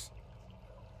 orcs?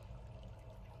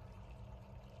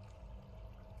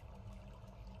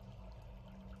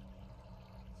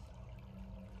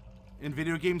 In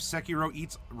video games, Sekiro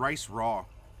eats rice raw.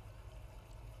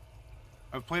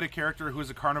 I've played a character who is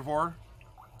a carnivore.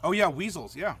 Oh yeah,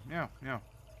 weasels. Yeah.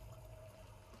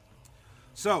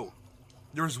 So,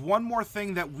 there's one more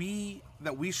thing that we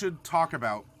should talk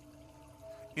about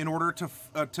in order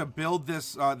to build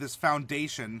this this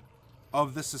foundation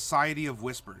of the Society of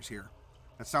Whispers here.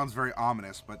 That sounds very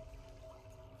ominous, but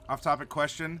off-topic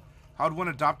question: how would one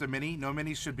adopt a mini? No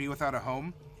minis should be without a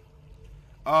home.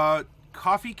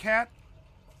 Coffee Cat,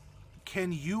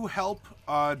 can you help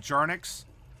Jarnix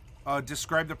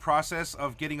describe the process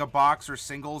of getting a box or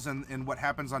singles and what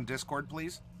happens on Discord,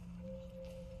 please?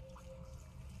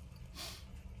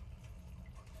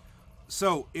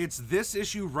 So, it's this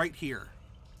issue right here.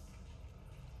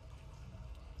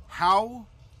 How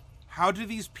do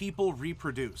these people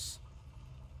reproduce?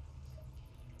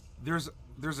 There's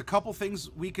a couple things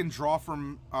we can draw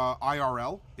from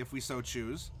IRL, if we so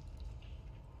choose.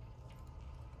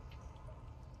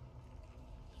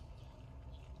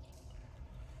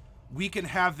 We can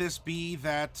have this be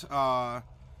that,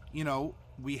 you know,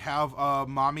 we have a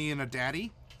mommy and a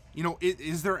daddy. You know,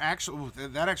 is there actually...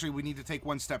 That actually we need to take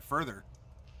one step further.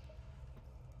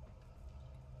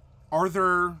 Are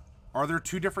there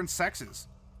two different sexes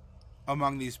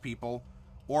among these people?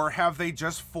 Or have they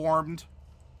just formed...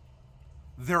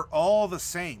 They're all the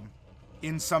same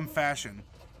in some fashion.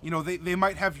 You know, they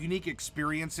might have unique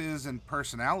experiences and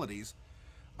personalities.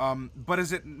 But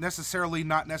is it necessarily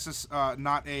not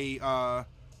a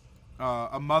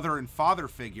mother and father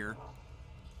figure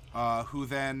who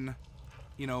then,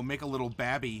 you know, make a little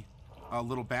babby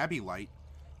light?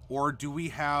 Or do we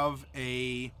have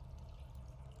a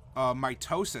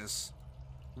mitosis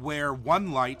where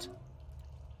one light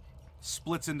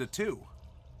splits into two?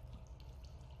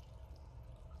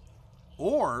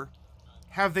 Or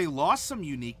have they lost some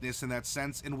uniqueness in that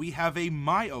sense and we have a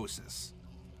meiosis?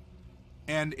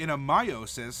 And in a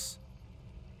meiosis,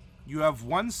 you have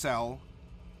one cell.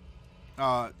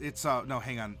 No,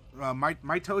 hang on.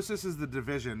 Mitosis is the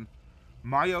division.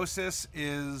 Meiosis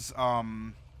is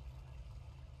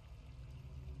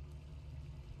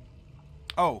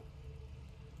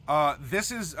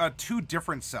this is two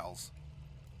different cells.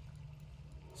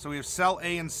 So we have cell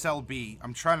A and cell B.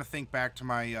 I'm trying to think back to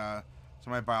my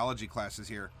biology classes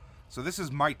here. So this is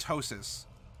mitosis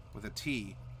with a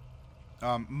T.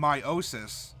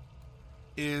 Meiosis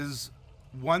is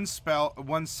one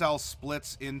cell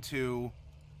splits into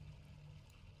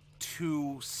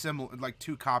two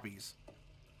copies,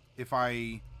 if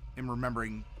I am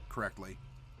remembering correctly.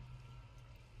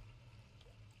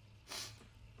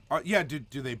 Yeah,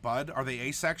 do they bud? Are they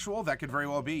asexual? That could very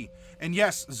well be. And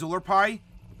yes, Zulerpie,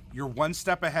 you're one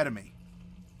step ahead of me.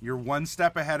 You're one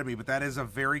step ahead of me, but that is a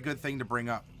very good thing to bring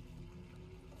up.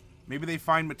 Maybe they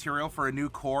find material for a new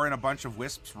core and a bunch of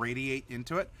wisps radiate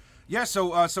into it. Yeah,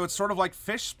 so it's sort of like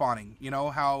fish spawning. You know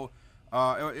how,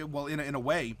 well, in a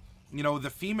way, you know, the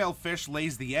female fish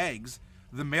lays the eggs.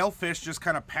 The male fish just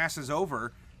kind of passes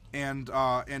over and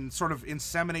sort of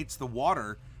inseminates the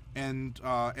water, and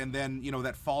then, you know,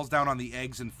 that falls down on the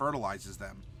eggs and fertilizes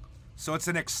them. So it's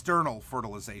an external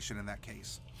fertilization in that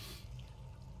case.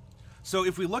 So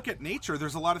if we look at nature,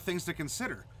 there's a lot of things to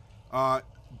consider.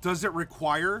 Does it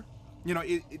require, you know,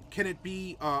 can it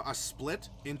be a split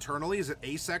internally? Is it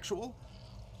asexual?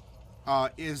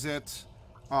 Does it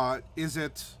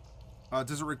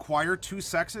require two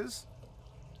sexes?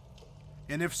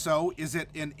 And if so, is it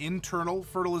an internal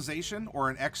fertilization or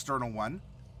an external one?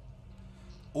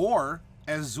 Or,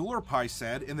 as Zulerpie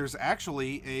said, and there's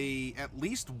actually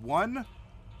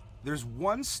there's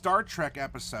one Star Trek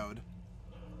episode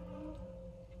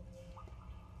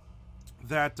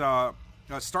that,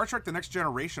 Star Trek The Next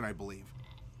Generation, I believe,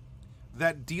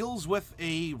 that deals with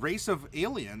a race of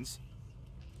aliens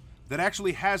that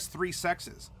actually has three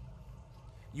sexes.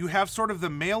 You have sort of the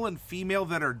male and female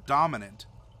that are dominant,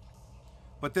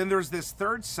 but then there's this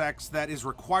third sex that is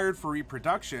required for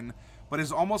reproduction, but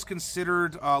is almost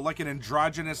considered like an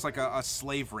androgynous, like a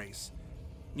slave race.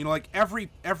 You know, like every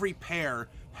pair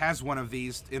has one of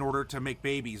these in order to make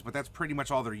babies, but that's pretty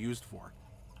much all they're used for.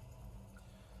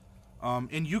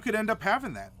 And you could end up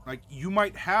having that. Like, you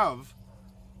might have...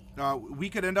 we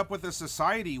could end up with a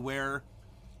society where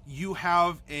you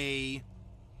have a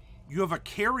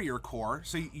carrier core,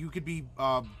 so you could be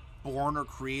born or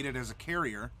created as a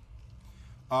carrier.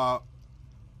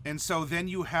 And so then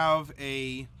you have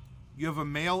a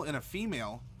male and a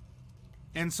female,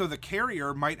 and so the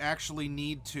carrier might actually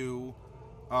need to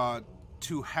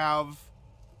have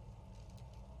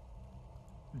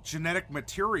genetic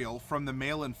material from the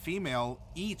male and female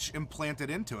each implanted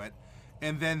into it,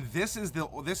 and then this is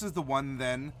the one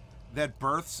then that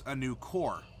births a new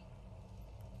core.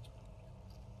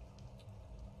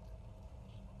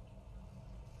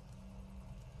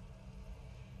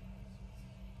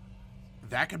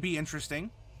 That could be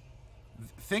interesting.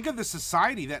 Think of the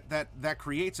society that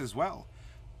creates as well.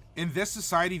 In this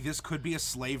society, this could be a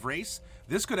slave race.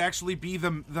 This could actually be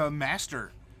the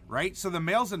master, right? So the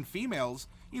males and females,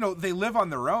 you know, they live on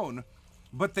their own,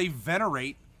 but they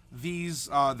venerate these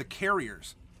the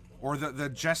carriers. or the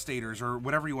gestators, or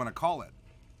whatever you want to call it.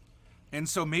 And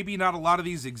so maybe not a lot of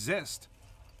these exist.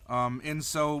 And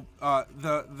so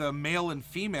the male and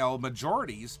female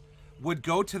majorities would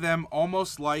go to them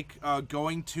almost like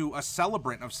going to a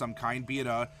celebrant of some kind, be it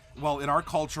well, in our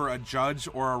culture, a judge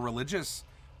or a religious,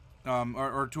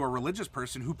 or to a religious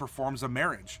person who performs a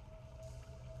marriage.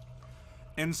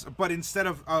 But instead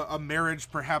of a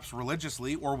marriage perhaps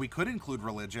religiously, or we could include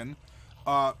religion,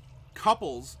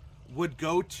 couples would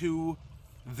go to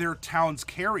their town's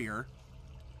carrier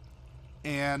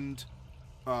and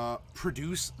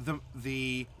produce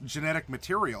the genetic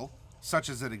material, such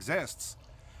as it exists,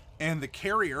 and the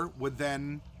carrier would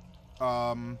then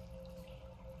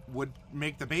would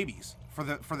make the babies for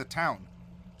the town.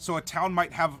 So a town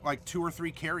might have like 2 or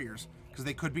 3 carriers, because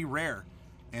they could be rare,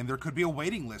 and there could be a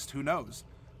waiting list. Who knows?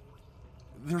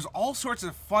 There's all sorts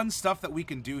of fun stuff that we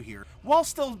can do here, while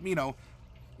still,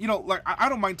 like, I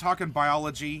don't mind talking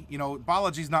biology.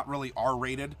 Biology's not really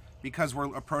R-rated because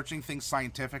we're approaching things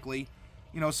scientifically.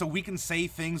 So we can say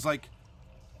things like,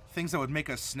 things that would make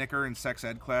us snicker in sex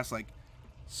ed class, like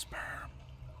sperm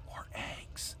or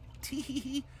eggs,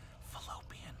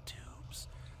 fallopian tubes.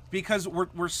 Because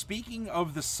we're speaking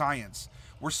of the science.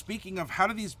 We're speaking of how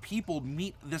do these people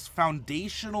meet this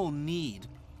foundational need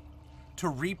to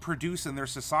reproduce in their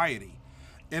society.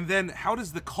 And then how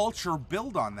does the culture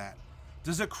build on that?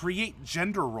 Does it create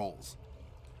gender roles?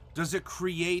 Does it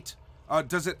create,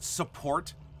 does it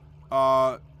support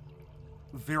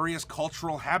various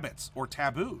cultural habits or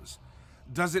taboos?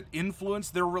 Does it influence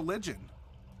their religion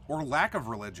or lack of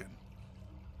religion?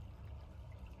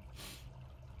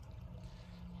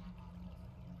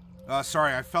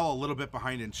 Sorry, I fell a little bit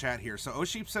behind in chat here. So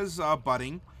Osheep says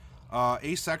budding.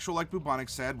 Asexual, like Bubonic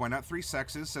said. Why not 3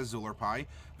 sexes, says Zulerpie.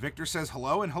 Victor says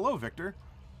hello, and hello, Victor.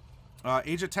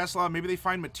 Age of Tesla, maybe they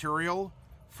find material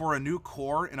for a new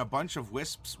core and a bunch of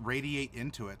wisps radiate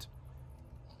into it.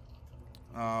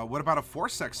 What about a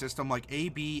 4-sex system like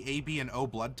AB, and O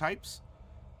blood types?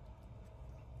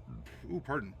 Ooh,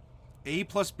 pardon. A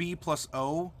plus B plus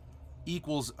O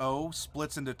equals O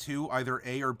splits into 2, either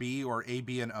A or B, or A,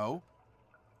 B, and O.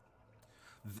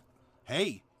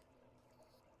 Hey,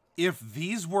 if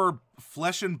these were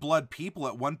flesh and blood people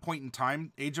at one point in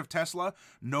time, Age of Tesla,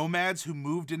 nomads who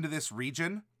moved into this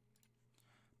region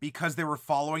because they were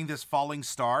following this falling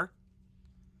star,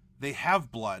 they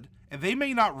have blood, and they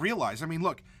may not realize. I mean,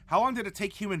 look, how long did it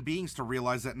take human beings to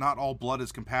realize that not all blood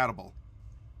is compatible?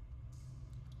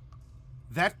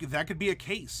 That could be a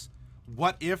case.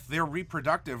 What if they're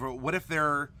reproductive, or what if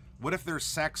their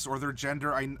sex or their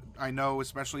gender? I know,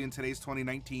 especially in today's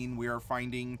 2019, we are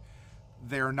finding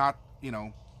they're not,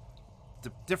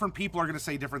 different people are going to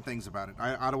say different things about it.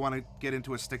 I don't want to get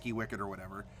into a sticky wicket or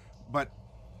whatever, but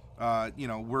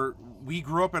we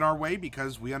grew up in our way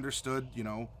because we understood,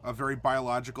 a very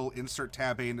biological insert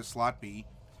tab A into slot B.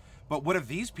 But what if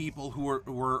these people who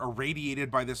were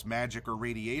irradiated by this magic or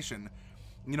radiation,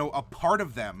 a part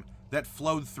of them that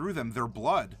flowed through them, their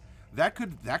blood, that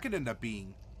could end up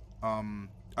being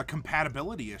a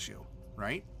compatibility issue,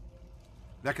 right?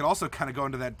 That could also kind of go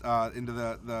into that into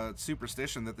the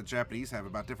superstition that the Japanese have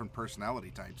about different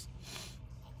personality types.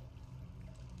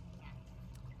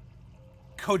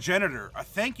 Cogenitor,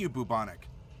 thank you, Bubonic.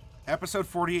 Episode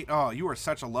 48. Oh, you are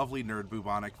such a lovely nerd,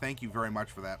 Bubonic. Thank you very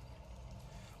much for that.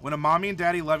 When a mommy and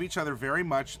daddy love each other very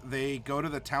much, they go to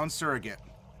the town surrogate.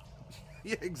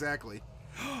 Yeah, exactly.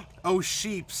 Oh,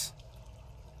 sheeps.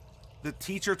 The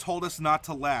teacher told us not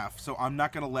to laugh, so I'm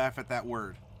not going to laugh at that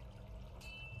word.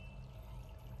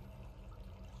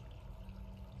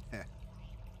 Heh.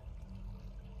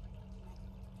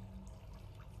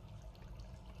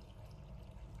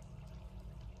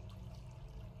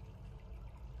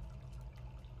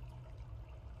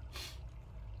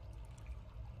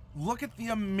 Look at the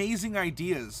amazing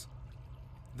ideas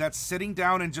that's sitting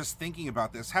down and just thinking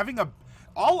about this. Having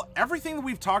everything that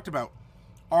we've talked about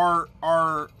are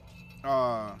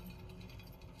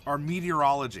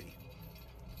meteorology,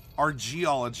 our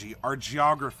geology, our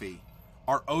geography,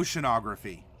 our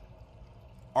oceanography,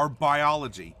 our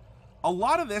biology. A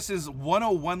lot of this is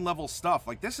 101 level stuff.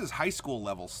 Like, this is high school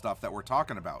level stuff that we're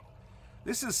talking about.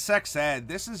 This is sex ed.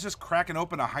 This is just cracking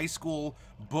open a high school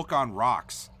book on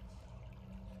rocks.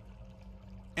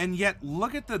 And yet,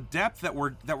 look at the depth that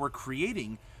we're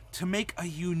creating to make a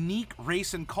unique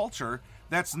race and culture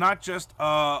that's not just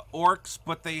orcs,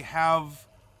 but they have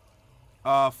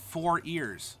 4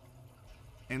 ears.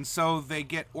 And so they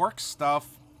get orc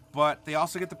stuff, but they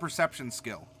also get the perception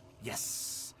skill.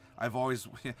 Yes! I've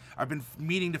been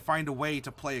meaning to find a way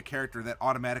to play a character that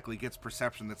automatically gets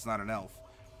perception that's not an elf.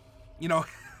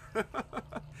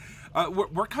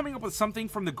 We're coming up with something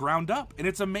from the ground up, and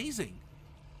it's amazing.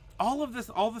 All of this,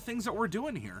 all the things that we're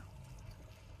doing here.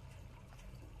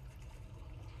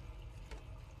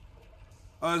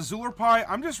 Zulerpie,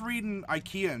 I'm just reading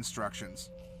IKEA instructions.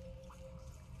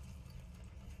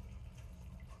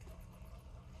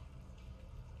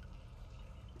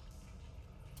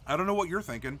 I don't know what you're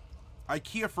thinking.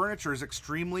 IKEA furniture is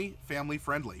extremely family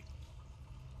friendly.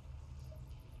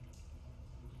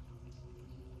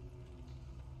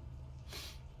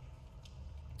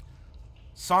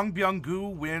 Song Byung-gu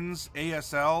wins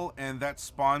ASL, and that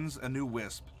spawns a new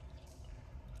Wisp.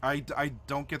 I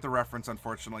don't get the reference,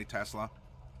 unfortunately, Tesla.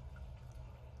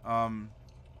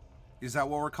 Is that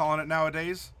what we're calling it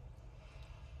nowadays?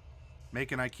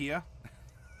 Making IKEA?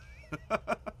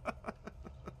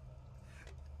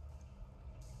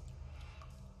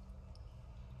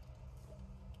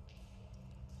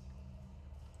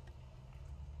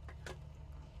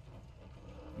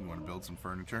 You want to build some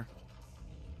furniture?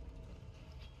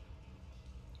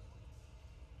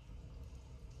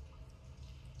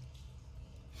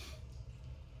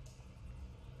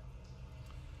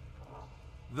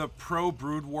 The pro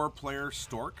Brood War player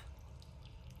Stork.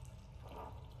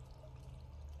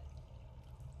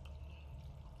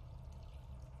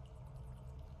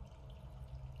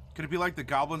 Could it be like the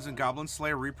Goblins and Goblin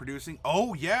Slayer reproducing?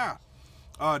 Oh yeah,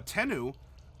 TUE.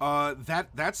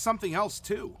 That's something else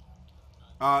too.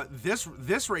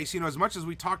 This race, you know, as much as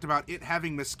we talked about it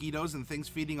having mosquitoes and things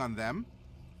feeding on them.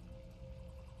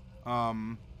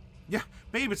 Yeah,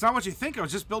 babe, it's not what you think. I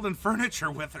was just building furniture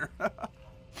with her.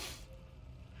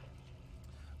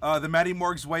 The Matty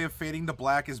Morg's way of fading to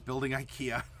black is building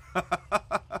IKEA.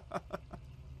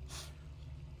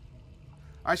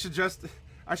 I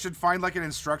should find like an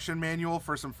instruction manual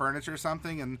for some furniture or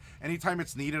something, and anytime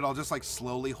it's needed, I'll just like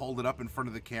slowly hold it up in front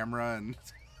of the camera and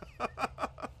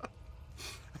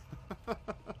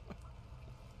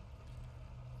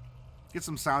get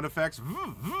some sound effects.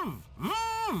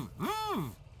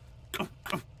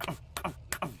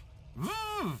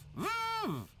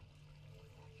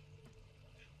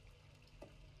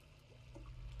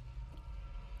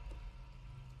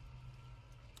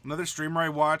 Another streamer I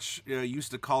watch used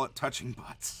to call it touching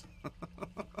butts.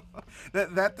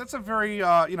 That's a very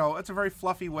you know, it's a very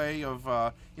fluffy way of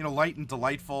you know, light and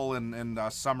delightful and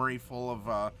summery, full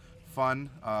of fun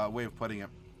way of putting it.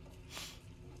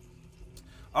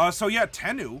 So yeah,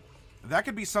 TUE, that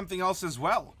could be something else as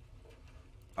well.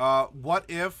 What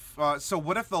if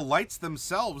what if the lights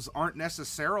themselves aren't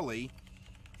necessarily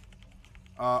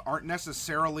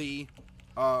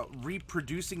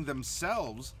reproducing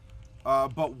themselves?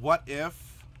 But what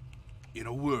if, in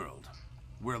a world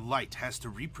where light has to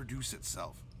reproduce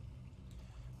itself,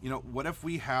 you know, what if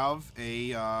we have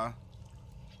a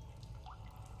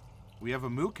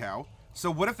moo cow?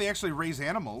 So what if they actually raise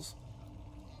animals,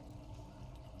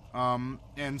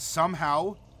 and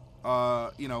somehow,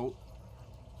 you know,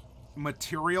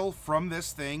 material from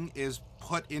this thing is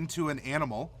put into an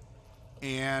animal,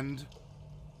 and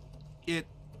it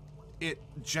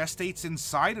gestates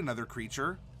inside another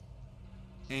creature,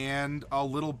 and a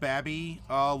little babby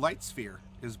light sphere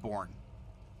is born.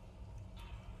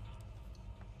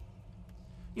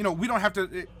 You know, we don't have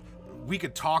to... we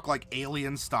could talk like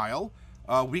alien style.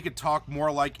 We could talk more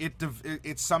like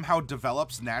it somehow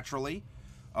develops naturally.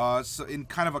 So in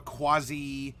kind of a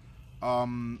quasi...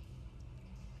 you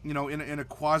know, in a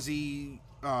quasi...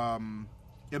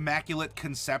 immaculate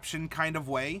conception kind of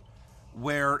way,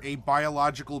 where a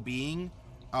biological being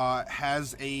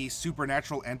has a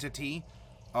supernatural entity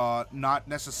not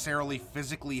necessarily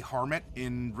physically harm it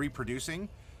in reproducing,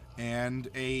 and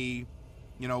a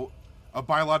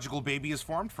biological baby is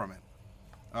formed from it.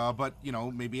 But you know,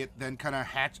 maybe it then kind of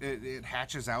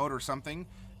hatches out or something,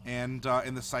 and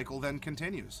the cycle then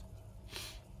continues.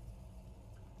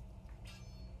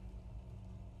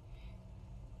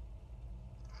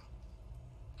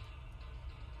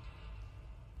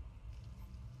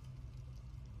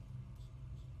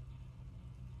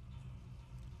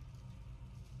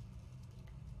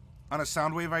 On a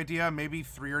Soundwave idea, maybe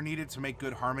 3 are needed to make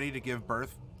good harmony to give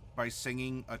birth by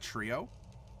singing a trio.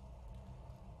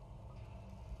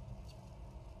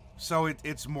 So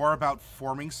it's more about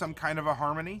forming some kind of a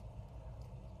harmony.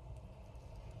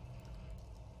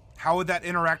 How would that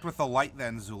interact with the light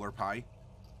then, Zulerpie?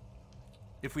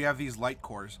 If we have these light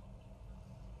cores.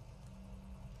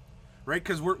 Right,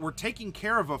 because we're taking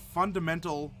care of a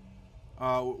fundamental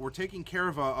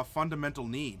fundamental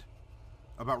need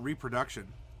about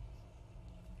reproduction.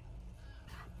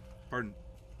 Pardon.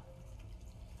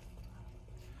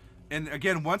 And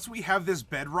again, once we have this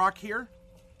bedrock here,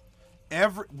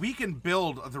 we can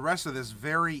build the rest of this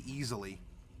very easily.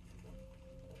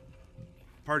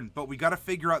 Pardon, but we got to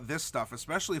figure out this stuff,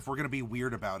 especially if we're going to be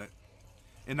weird about it.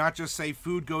 And not just say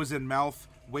food goes in mouth,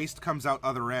 waste comes out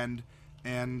other end,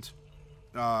 and,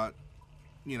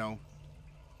 you know,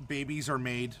 babies are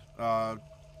made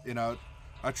in a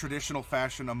traditional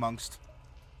fashion amongst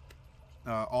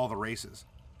all the races.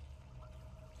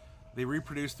 They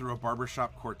reproduce through a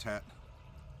barbershop quartet.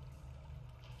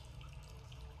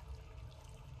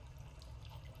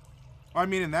 I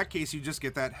mean, in that case, you just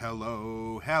get that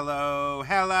hello, hello,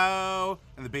 hello,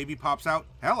 and the baby pops out,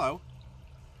 hello.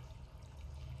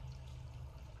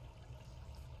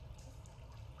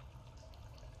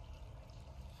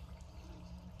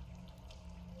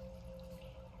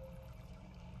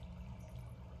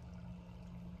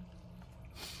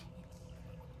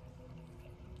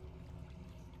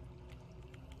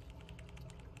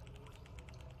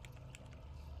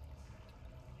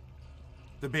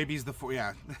 The baby's the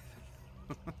yeah.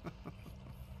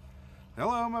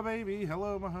 Hello, my baby.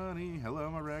 Hello, my honey. Hello,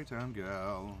 my ragtime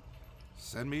gal.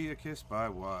 Send me a kiss by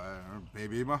wire.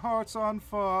 Baby, my heart's on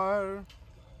fire.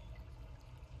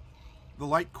 The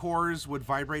light cores would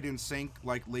vibrate in sync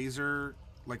like laser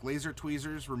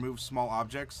tweezers remove small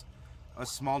objects. A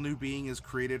small new being is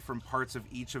created from parts of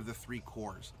each of the 3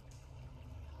 cores.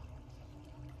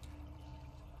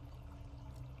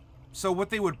 So what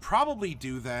they would probably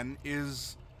do then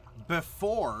is,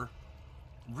 before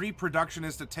reproduction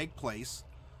is to take place,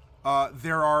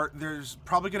 there's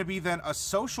probably going to be then a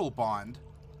social bond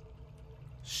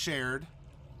shared.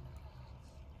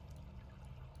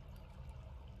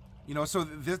 You know, so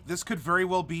this could very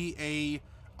well be a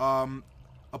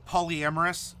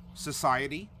polyamorous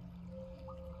society,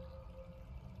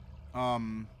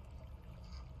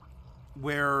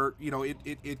 where, you know,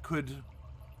 it could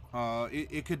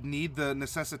need the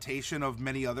necessitation of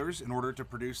many others in order to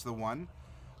produce the one.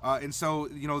 And so,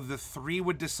 you know, the 3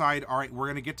 would decide, all right, we're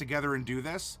going to get together and do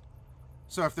this.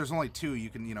 So if there's only 2, you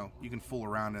can fool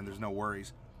around and there's no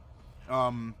worries.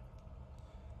 And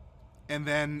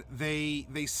then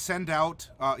they send out,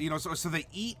 you know, so they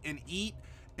eat,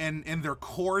 and their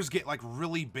cores get, like,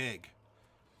 really big.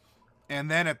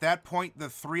 And then at that point, the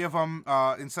 3 of them,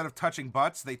 instead of touching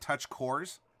butts, they touch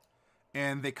cores.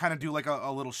 And they kind of do like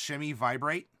a little shimmy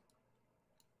vibrate.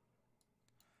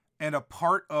 And a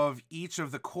part of each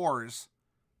of the cores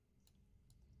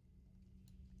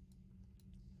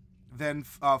then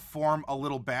form a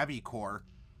little babby core.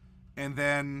 And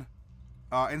then,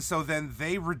 and so then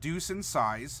they reduce in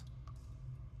size.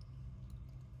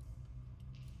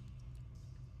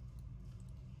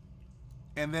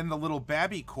 And then the little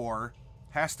babby core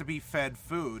has to be fed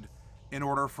food in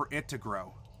order for it to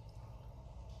grow.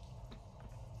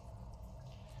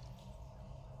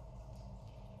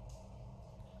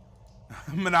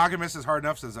 Monogamous is hard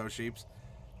enough, says O'Sheeps.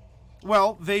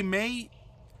 Well, they may...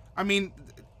 I mean,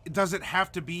 does it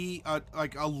have to be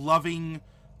like a loving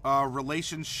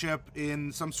relationship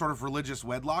in some sort of religious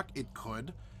wedlock? It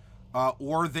could.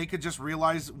 Or they could just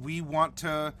realize, we want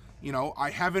to... You know, I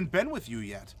haven't been with you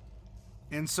yet.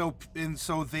 And so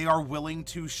they are willing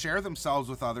to share themselves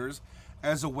with others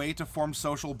as a way to form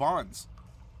social bonds.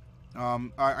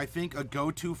 I think a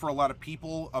go-to for a lot of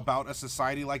people about a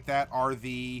society like that are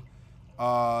the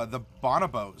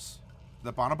bonobos.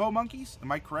 The bonobo monkeys?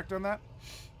 Am I correct on that?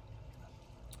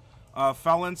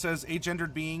 Fallon says,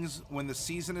 agendered beings, when the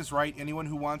season is right, anyone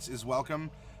who wants is welcome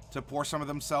to pour some of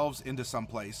themselves into some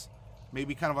place.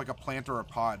 Maybe kind of like a plant or a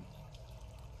pod.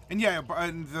 And yeah,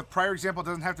 the prior example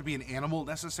doesn't have to be an animal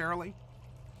necessarily.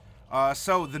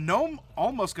 So the gnome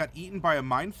almost got eaten by a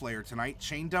mind flayer tonight.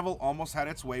 Chain Devil almost had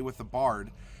its way with the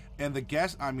bard. And the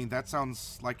guest, I mean, that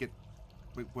sounds like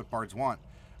what bards want.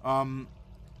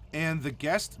 And the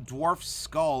guest dwarf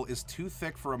skull is too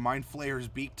thick for a mind flayer's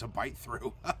beak to bite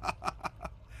through.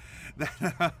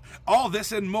 All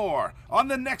this and more on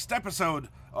the next episode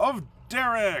of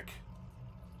Derek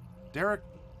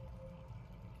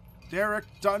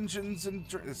Dungeons and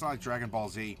it's not like Dragon Ball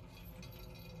Z.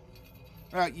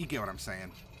 You get what I'm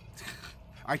saying.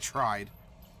 I tried.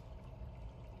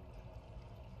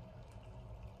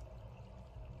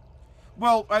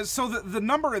 Well, so the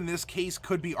number in this case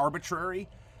could be arbitrary.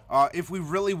 If we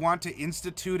really want to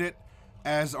institute it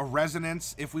as a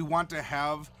resonance, if we want to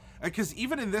have... Because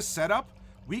even in this setup,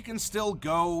 we can still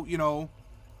go, you know,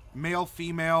 male,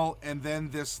 female, and then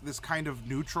this kind of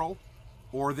neutral,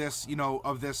 or this, you know,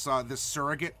 of this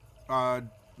surrogate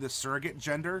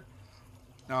gender,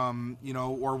 you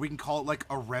know, or we can call it like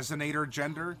a resonator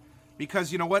gender,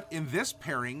 because you know what, in this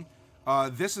pairing,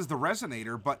 this is the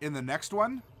resonator, but in the next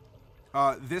one,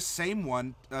 this same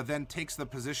one then takes the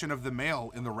position of the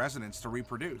male in the resonance to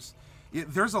reproduce.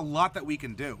 There's a lot that we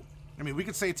can do. I mean, we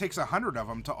could say it takes 100 of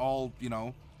them to all, you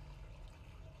know,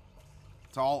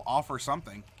 to all offer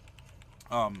something.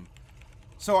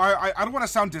 So I don't want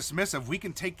to sound dismissive. We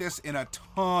can take this in a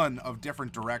ton of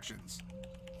different directions.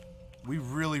 We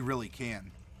really, really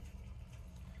can.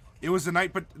 It was a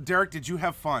night, but Derek, did you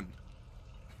have fun?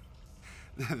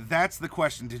 That's the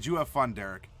question. Did you have fun,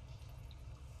 Derek?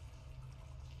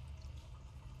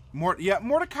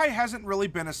 Mordecai hasn't really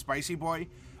been a spicy boy.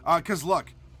 Cause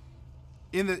look,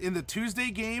 in the Tuesday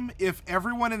game, if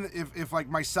everyone if like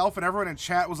myself and everyone in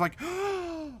chat was like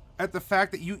at the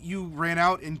fact that you ran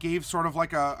out and gave sort of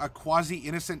like a quasi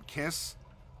innocent kiss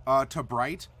to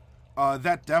Bright,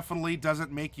 that definitely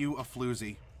doesn't make you a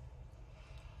floozy.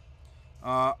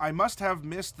 I must have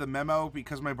missed the memo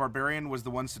because my barbarian was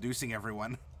the one seducing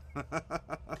everyone.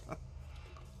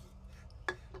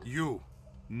 You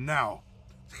now.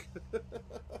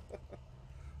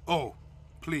 Oh,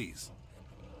 please.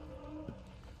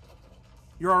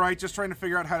 You're alright, just trying to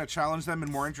figure out how to challenge them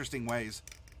in more interesting ways.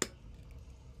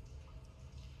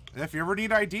 If you ever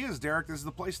need ideas, Derek, this is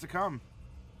the place to come.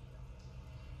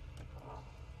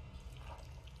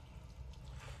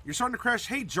 You're starting to crash.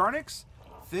 Hey, Jarnix,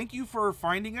 thank you for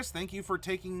finding us. Thank you for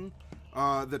taking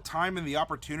the time and the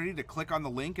opportunity to click on the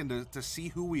link and to see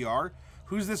who we are.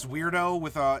 Who's this weirdo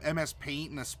with a MS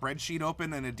Paint and a spreadsheet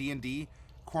open in a D&D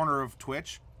corner of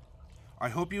Twitch? I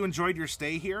hope you enjoyed your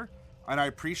stay here, and I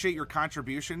appreciate your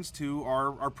contributions to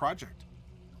our project.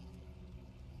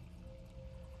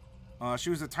 She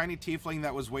was a tiny tiefling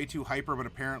that was way too hyper, but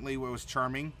apparently was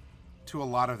charming to a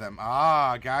lot of them.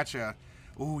 Ah, gotcha.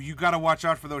 Ooh, you gotta watch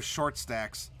out for those short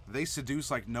stacks. They seduce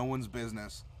like no one's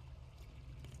business.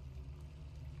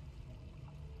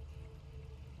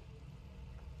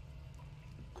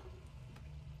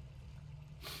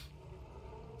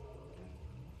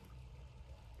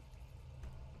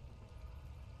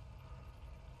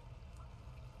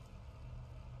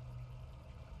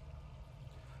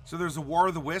 So there's a War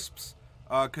of the Wisps.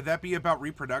 Could that be about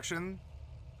reproduction?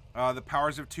 The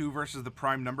powers of two versus the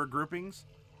prime number groupings?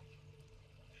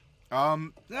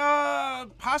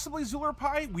 Possibly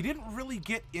Zulurpai. We didn't really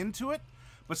get into it,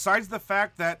 besides the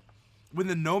fact that when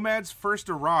the nomads first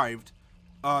arrived,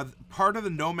 part of the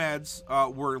nomads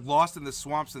were lost in the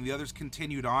swamps and the others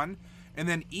continued on, and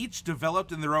then each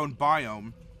developed in their own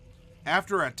biome.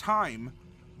 After a time,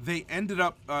 they ended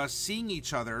up seeing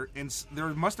each other, and there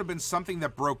must have been something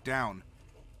that broke down.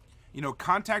 You know,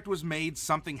 contact was made,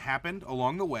 something happened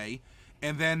along the way,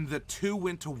 and then the two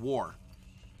went to war.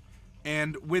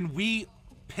 And when we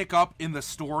pick up in the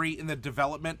story, in the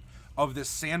development of this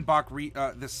sandbox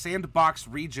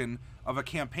region of a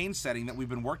campaign setting that we've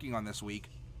been working on this week,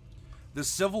 the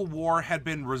Civil War had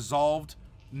been resolved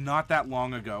not that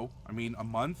long ago. I mean, a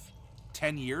month?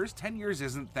 10 years? 10 years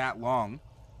isn't that long.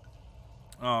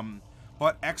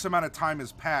 But X amount of time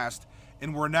has passed,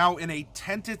 and we're now in a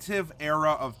tentative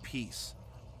era of peace.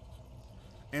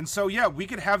 And so, yeah, we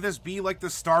could have this be like the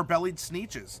Star-Bellied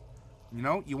Sneeches. You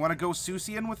know, you want to go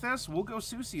Susian with this? We'll go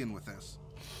Susian with this.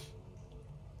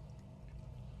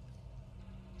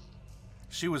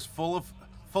 She was full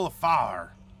of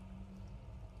fire.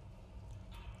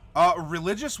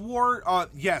 Religious war,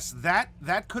 yes,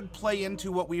 that could play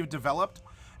into what we've developed,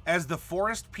 as the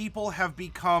forest people have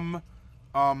become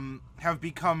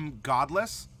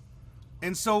godless,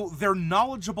 and so they're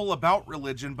knowledgeable about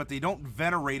religion, but they don't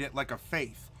venerate it like a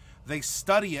faith. They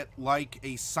study it like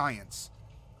a science.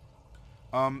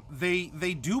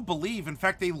 They do believe, in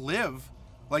fact, they live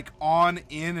like on,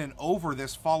 in, and over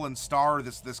this fallen star,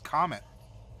 this comet,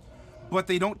 but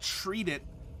they don't treat it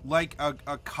like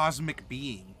a cosmic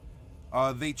being.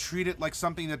 They treat it like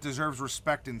something that deserves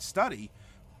respect and study,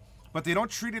 but they don't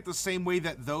treat it the same way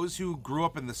that those who grew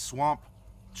up in the swamp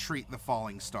treat the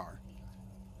falling star.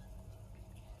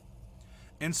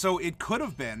 And so it could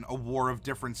have been a war of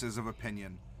differences of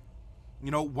opinion.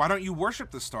 You know, why don't you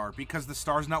worship the star? Because the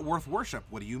star's not worth worship.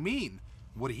 What do you mean?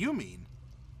 What do you mean?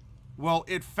 Well,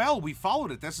 it fell. We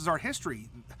followed it. This is our history.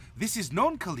 This is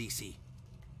known, Khaleesi.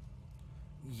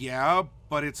 Yeah,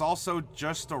 but it's also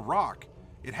just a rock.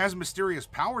 It has mysterious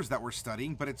powers that we're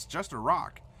studying, but it's just a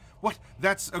rock. What?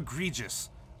 That's egregious.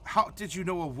 How did you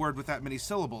know a word with that many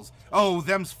syllables? Oh,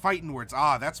 them's fighting words.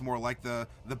 Ah, that's more like the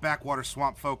backwater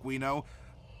swamp folk we know.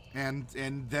 And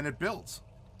then it builds.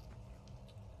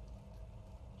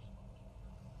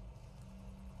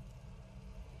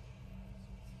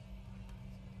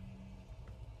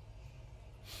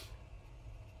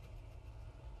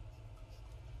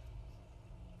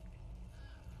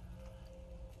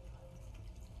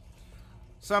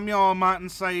 Some y'all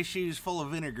mightn't say she's full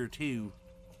of vinegar, too.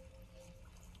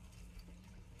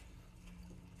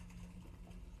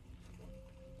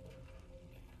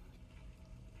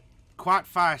 Quite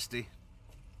feisty.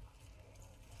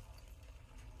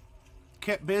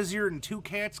 Kept busier than two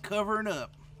cats covering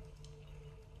up.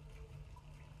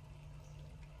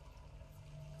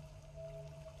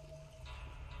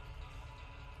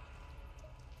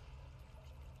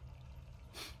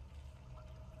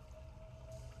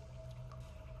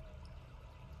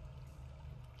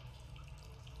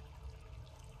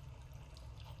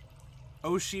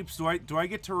 Oh, sheeps, do I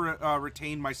get to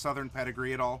retain my southern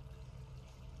pedigree at all?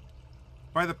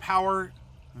 By the power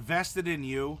vested in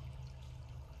you,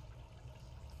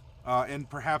 and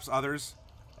perhaps others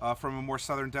from a more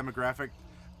southern demographic,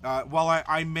 while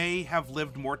I may have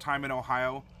lived more time in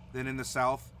Ohio than in the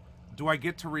South, do I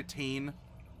get to retain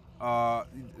a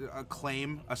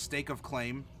claim, a stake of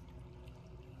claim?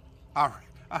 I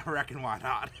reckon why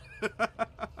not.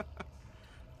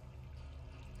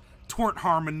 Twarn't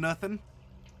harming nothing.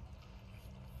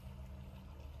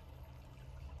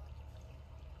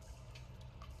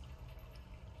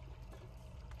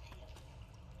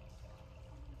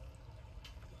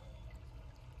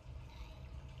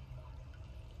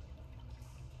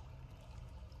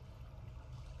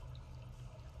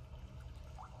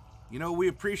 You know, we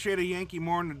appreciate a Yankee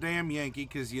more than a damn Yankee,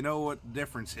 because you know what the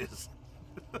difference is.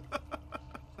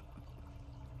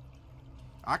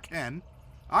 I can.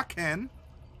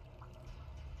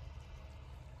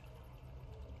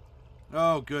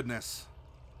 Oh, goodness.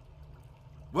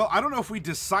 Well, I don't know if we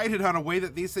decided on a way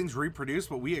that these things reproduce,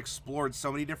 but we explored so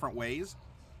many different ways.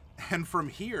 And from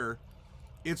here,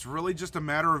 it's really just a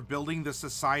matter of building the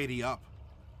society up.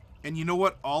 And you know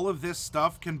what all of this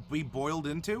stuff can be boiled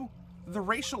into? The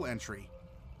racial entry.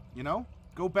 You know?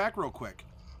 Go back real quick.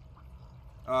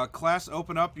 Class,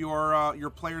 open up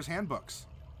your player's handbooks.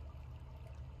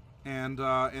 And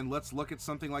let's look at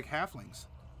something like halflings.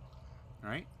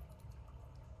 Alright?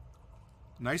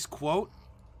 Nice quote.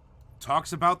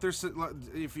 Talks about their...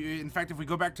 in fact, if we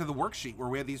go back to the worksheet where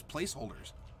we had these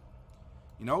placeholders.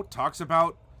 You know, talks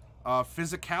about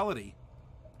physicality.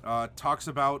 Talks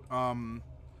about...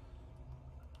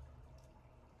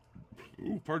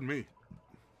 Ooh, pardon me.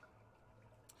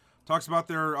 Talks about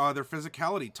their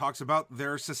physicality. Talks about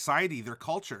their society, their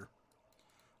culture.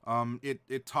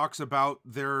 It talks about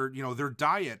their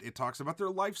diet. It talks about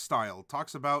their lifestyle. It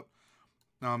talks about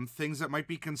things that might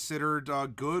be considered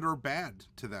good or bad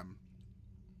to them.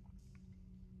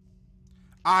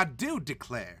 I do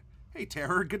declare. Hey,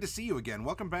 Terror, good to see you again.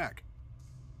 Welcome back.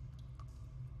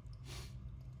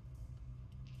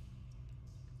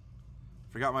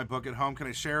 Forgot my book at home. Can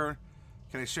I share?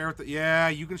 Can I share it? Yeah,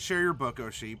 you can share your book, oh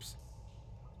sheeps.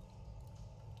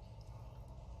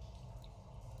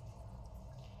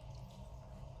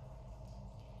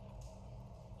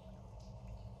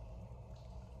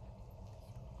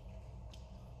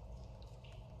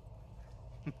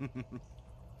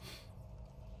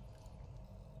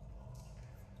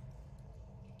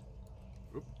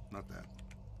 Oop, not that.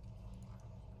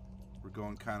 We're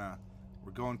going kind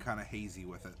of hazy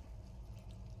with it.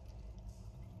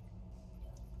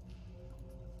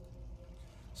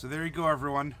 So there you go,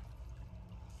 everyone.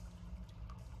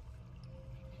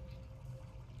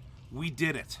 We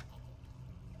did it.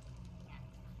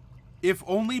 If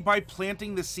only by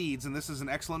planting the seeds, and this is an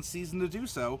excellent season to do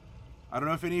so. I don't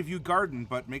know if any of you garden,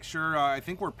 but make sure, I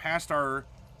think we're past our...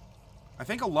 I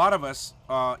think a lot of us,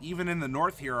 even in the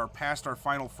north here, are past our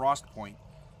final frost point.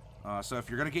 So if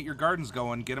you're going to get your gardens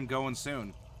going, get them going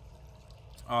soon.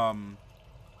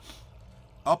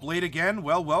 Up late again?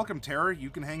 Well, welcome, Terror.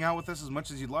 You can hang out with us as much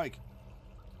as you'd like.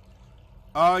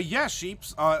 Yeah,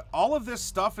 sheeps. All of this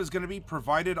stuff is going to be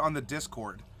provided on the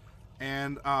Discord.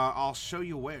 And I'll show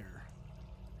you where.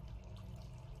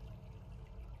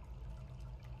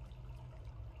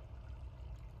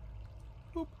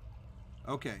 Boop.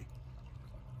 Okay.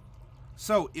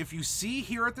 So, if you see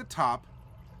here at the top,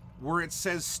 where it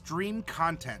says stream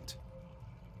content,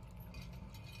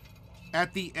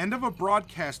 at the end of a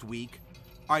broadcast week,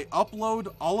 I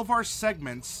upload all of our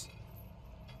segments.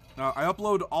 To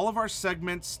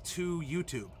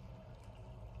YouTube.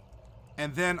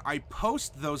 And then I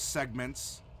post those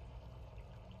segments.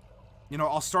 You know,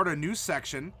 I'll start a new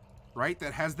section, right,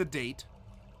 that has the date.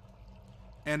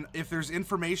 And if there's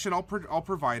information, I'll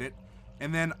provide it.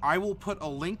 And then I will put a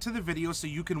link to the video so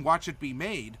you can watch it be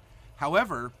made.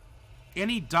 However,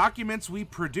 any documents we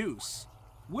produce,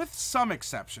 with some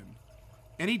exception,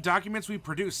 any documents we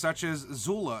produce, such as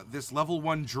Zula, this level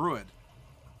 1 druid,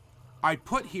 I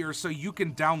put here so you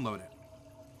can download it.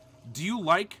 Do you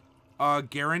like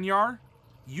Garanyar?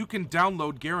 you can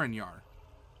download Garanyar.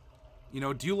 You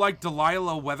know, do you like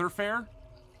Delilah Weatherfair?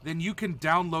 Then you can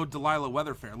download Delilah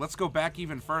Weatherfair. Let's go back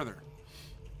even further.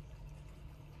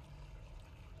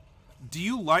 Do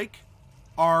you like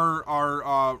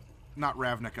our not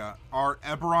Ravnica, our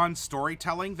Eberron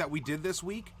storytelling that we did this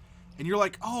week? And you're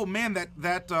like, oh man,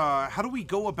 how do we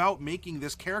go about making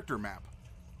this character map?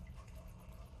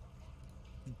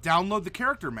 Download the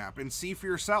character map and see for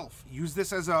yourself. Use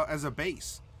this as a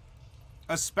base.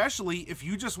 Especially if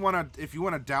you just want to, if you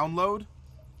want to download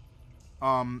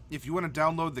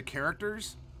the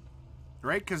characters,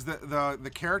 right? Because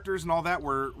the characters and all that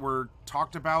were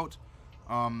talked about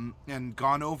and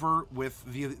gone over with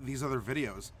these other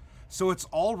videos. So it's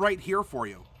all right here for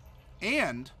you.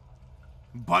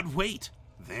 But wait,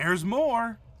 there's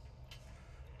more.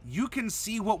 You can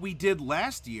see what we did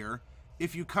last year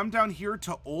if you come down here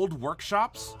to old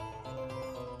workshops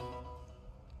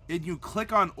and you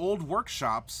click on old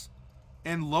workshops,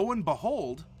 and lo and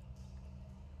behold,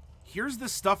 here's the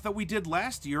stuff that we did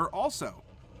last year also.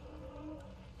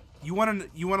 You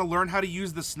want to learn how to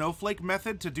use the snowflake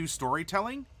method to do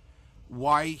storytelling?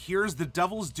 Why, here's the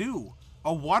Devil's Due,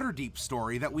 a Waterdeep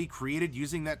story that we created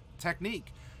using that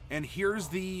technique. And here's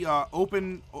the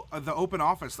open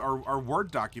office, our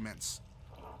Word documents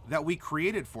that we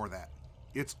created for that.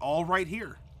 It's all right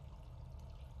here.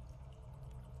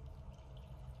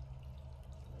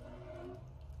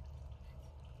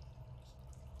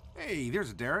 Hey, there's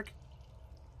a Derek.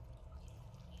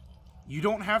 You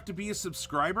don't have to be a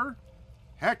subscriber.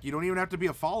 Heck, you don't even have to be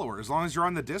a follower. As long as you're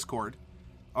on the Discord,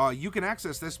 you can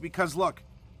access this because, look,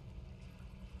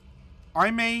 I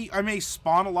may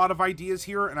spawn a lot of ideas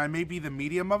here, and I may be the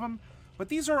medium of them, but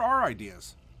these are our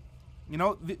ideas. You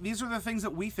know, these are the things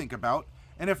that we think about.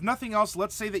 And if nothing else,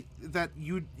 let's say that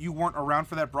you weren't around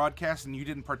for that broadcast and you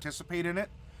didn't participate in it.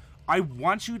 I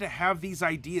want you to have these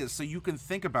ideas so you can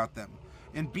think about them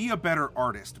and be a better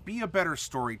artist, be a better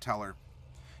storyteller.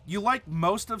 You like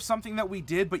most of something that we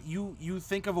did, but you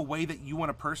think of a way that you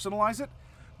want to personalize it,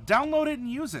 download it and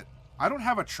use it. I don't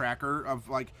have a tracker of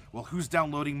like, well, who's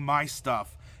downloading my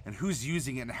stuff and who's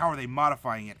using it and how are they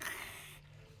modifying it.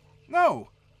 No.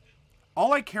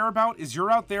 All I care about is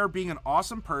you're out there being an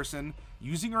awesome person,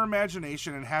 using your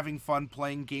imagination and having fun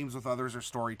playing games with others or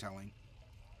storytelling.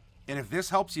 And if this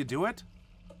helps you do it,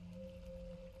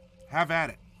 have at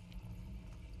it.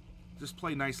 Just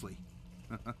play nicely.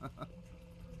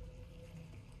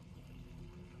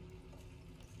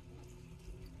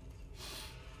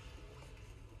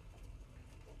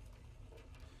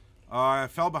 I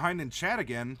fell behind in chat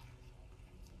again.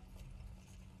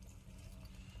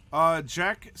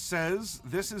 Jack says,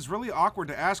 this is really awkward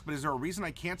to ask, but is there a reason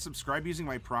I can't subscribe using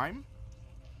my Prime?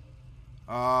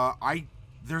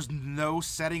 There's no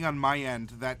setting on my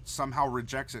end that somehow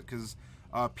rejects it, because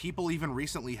people even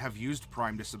recently have used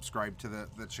Prime to subscribe to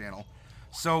the channel.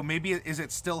 So maybe, is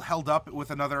it still held up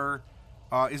with another,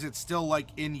 is it still like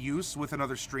in use with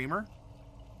another streamer?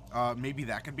 Maybe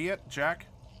that could be it, Jack.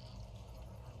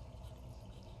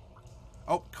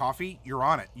 Oh, coffee, you're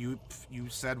on it. You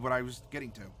said what I was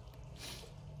getting to.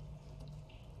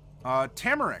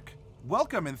 Tamarick,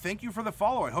 welcome and thank you for the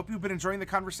follow. I hope you've been enjoying the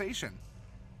conversation.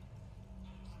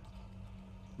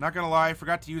 Not gonna lie, I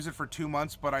forgot to use it for 2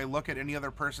 months, but I look at any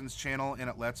other person's channel and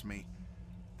it lets me.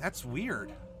 That's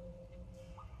weird.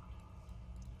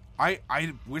 I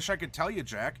wish I could tell you,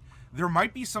 Jack. There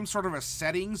might be some sort of a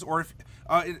settings, or if...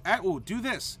 do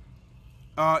this.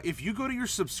 If you go to your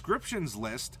subscriptions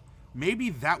list, maybe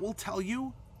that will tell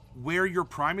you where your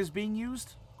Prime is being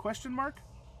used? Question mark?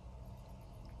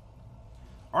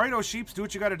 Alright, oh sheeps, do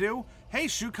what you gotta do. Hey,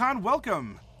 Shukan,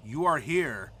 welcome. You are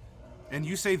here. And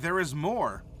you say there is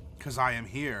more, because I am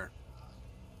here.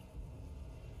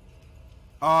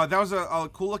 That was a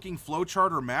cool-looking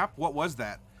flowchart or map. What was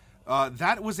that?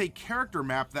 That was a character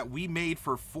map that we made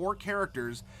for 4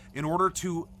 characters in order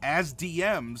to, as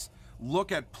DMs,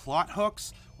 look at plot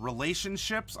hooks,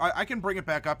 relationships. I can bring it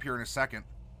back up here in a second.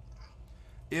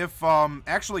 If,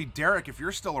 actually, Derek, if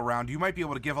you're still around, you might be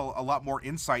able to give a lot more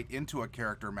insight into a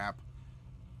character map.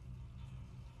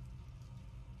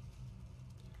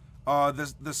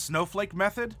 The snowflake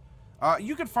method,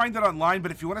 you can find that online,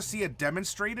 but if you want to see it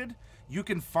demonstrated, you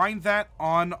can find that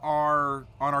on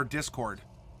our Discord,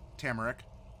 Tamarick.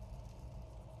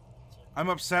 I'm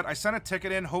upset. I sent a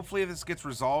ticket in. Hopefully this gets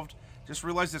resolved. Just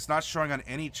realized it's not showing on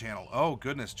any channel. Oh,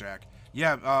 goodness, Jack.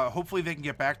 Yeah, hopefully they can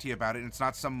get back to you about it, and it's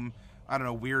not some, I don't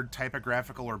know, weird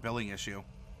typographical or billing issue.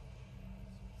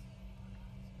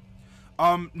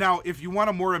 Now, if you want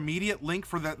a more immediate link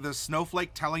for the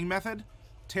snowflake telling method,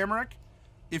 Tamarick,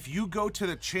 if you go to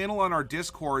the channel on our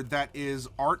Discord that is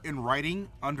art and writing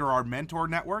under our mentor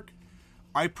network,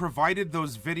 I provided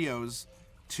those videos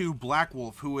to Black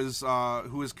Wolf, who is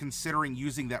considering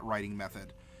using that writing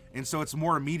method. And so it's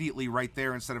more immediately right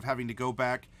there instead of having to go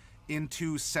back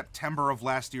into September of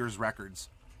last year's records.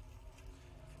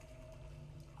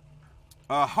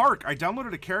 Hark, I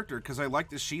downloaded a character because I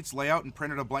liked the sheet's layout and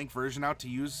printed a blank version out to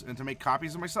use and to make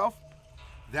copies of myself.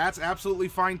 That's absolutely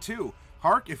fine too.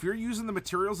 Hark, if you're using the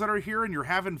materials that are here and you're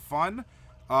having fun,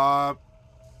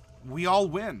 we all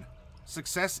win.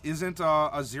 Success isn't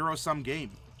a zero-sum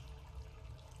game.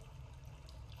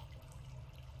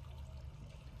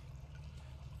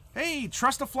 Hey,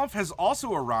 Trust-a-Flump has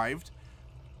also arrived.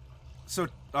 So,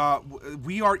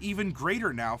 we are even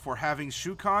greater now for having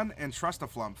Shukan and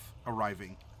Trust-a-Flump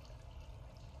arriving.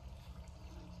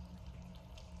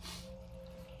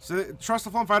 So,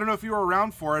 Trust-a-Flump, I don't know if you were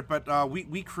around for it, but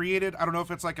we created, I don't know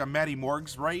if it's like a Matty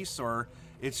Morgs race or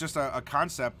it's just a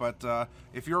concept, but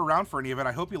if you're around for any of it,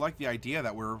 I hope you like the idea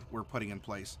that we're putting in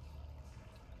place.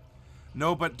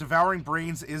 No, but devouring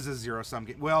brains is a zero-sum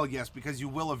game. Well, yes, because you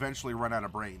will eventually run out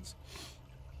of brains.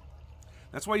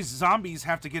 That's why zombies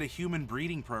have to get a human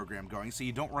breeding program going, so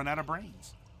you don't run out of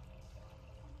brains.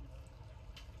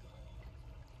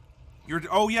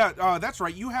 Oh, yeah, that's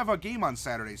right. You have a game on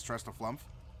Saturdays, Trust-a-Flump.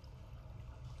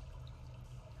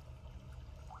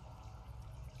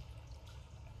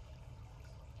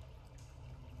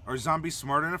 Are zombies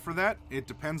smart enough for that? It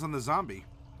depends on the zombie.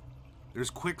 There's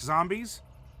quick zombies,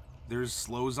 there's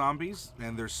slow zombies,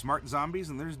 and there's smart zombies,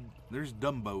 and there's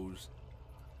dumbos.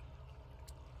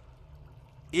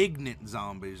 Ignorant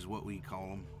zombies is what we call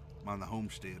them on the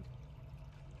homestead.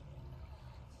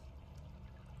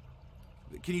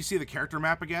 Can you see the character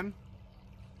map again?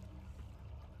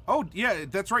 Oh, yeah,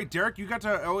 that's right, Derek. You got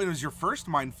to... Oh, it was your first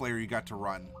Mind Flayer you got to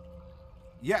run.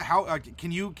 Yeah, how...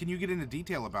 can you get into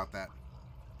detail about that?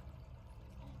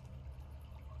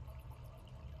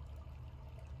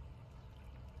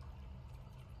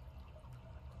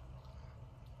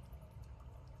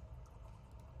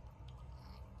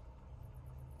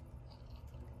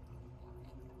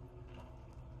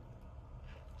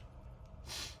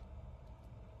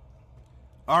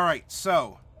 All right,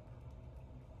 so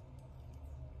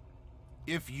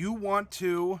if you want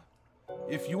to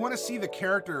see the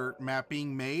character map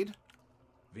being made,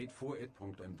 Weet voor het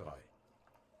punt M3.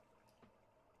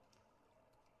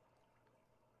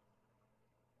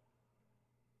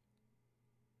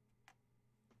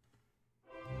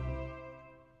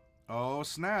 oh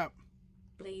snap.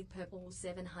 Bleed purple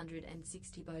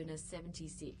 760 bonus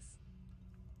 76.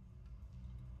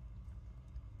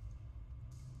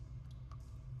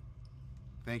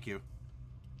 Thank you.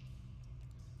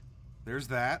 There's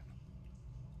that.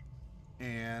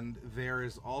 And there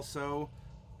is also...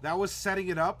 That was setting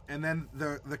it up, and then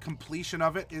the completion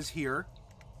of it is here.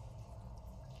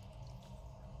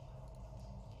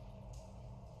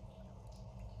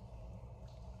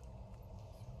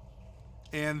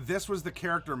 And this was the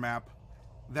character map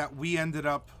that we ended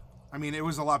up... I mean, it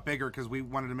was a lot bigger because we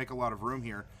wanted to make a lot of room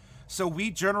here. So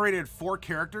we generated 4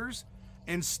 characters,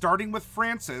 and starting with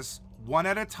Francis, one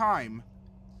at a time,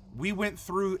 we went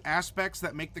through aspects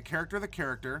that make the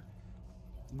character.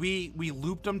 We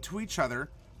looped them to each other.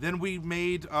 Then we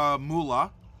made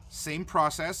Mula, same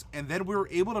process, and then we were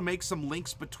able to make some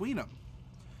links between them.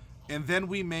 And then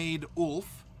we made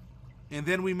Ulf, and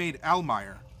then we made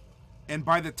Almayer. And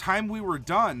by the time we were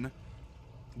done,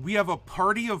 we have a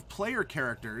party of player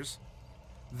characters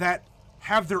that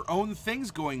have their own things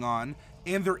going on,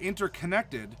 and they're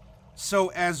interconnected. So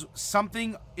as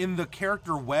something in the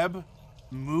character web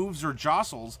moves or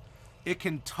jostles, it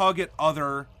can tug at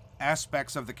other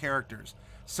aspects of the characters.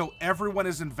 So everyone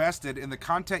is invested in the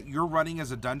content you're running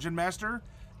as a dungeon master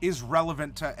is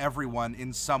relevant to everyone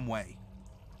in some way.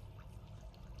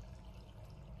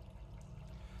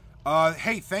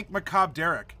 Hey, thank Macabre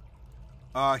Derek.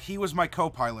 He was my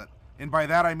co-pilot. And by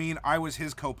that I mean I was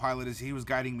his co-pilot as he was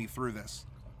guiding me through this.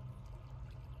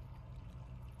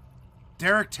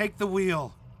 Derek, take the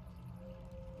wheel.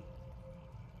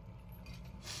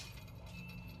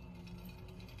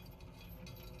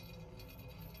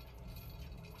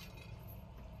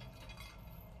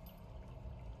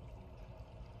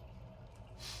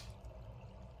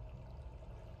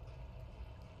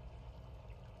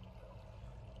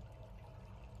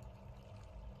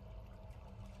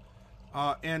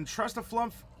 And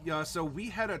Trust-a-Flump, so we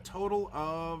had a total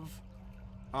of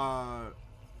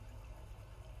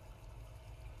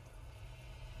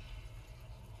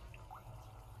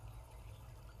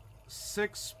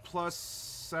 6 plus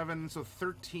 7, so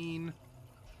 13.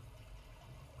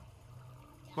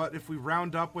 But if we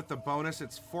round up with the bonus,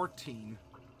 it's 14.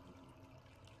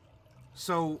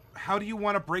 So, how do you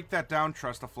want to break that down,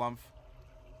 Trustaflumph?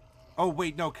 Oh,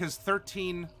 wait, no, because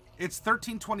 13... It's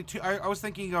 1322. I was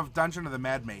thinking of Dungeon of the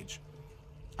Mad Mage.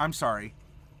 I'm sorry.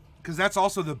 Because that's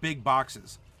also the big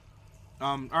boxes.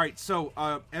 Alright, so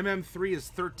MM3 is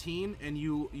 13, and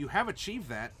you have achieved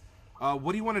that.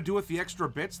 What do you want to do with the extra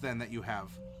bits, then, that you have?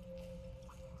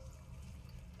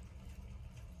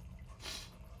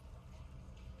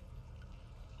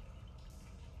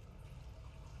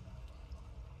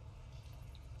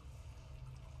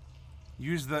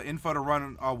 Use the info to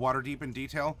run Waterdeep in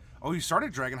detail. Oh, you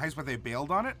started Dragon Heist, but they bailed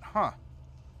on it? Huh.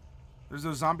 There's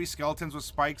those zombie skeletons with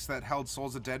spikes that held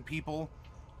souls of dead people.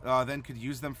 Then could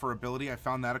use them for ability. I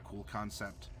found that a cool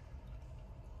concept.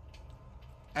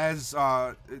 As,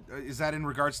 is that in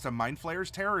regards to Mind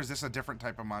Flayer's Terror, or is this a different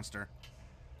type of monster?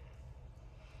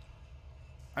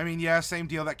 I mean, yeah, same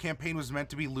deal. That campaign was meant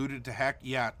to be looted to heck.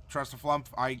 Yeah, Trustaflumph,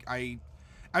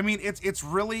 I mean, it's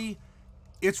really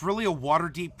a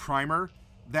Waterdeep primer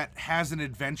that has an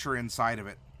adventure inside of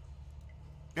it.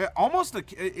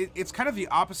 It's kind of the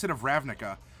opposite of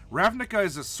Ravnica. Ravnica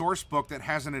is a source book that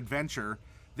has an adventure.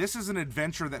 This is an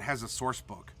adventure that has a source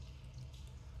book.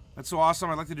 That's so awesome.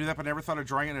 I'd like to do that, but I never thought of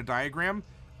drawing it in a diagram.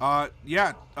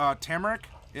 Yeah, Tamarick,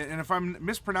 and if I'm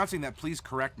mispronouncing that, please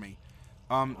correct me.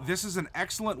 This is an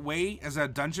excellent way as a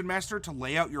dungeon master to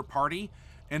lay out your party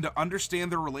and to understand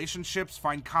their relationships,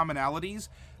 find commonalities,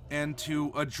 and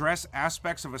to address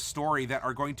aspects of a story that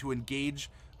are going to engage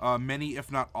many,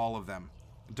 if not all of them,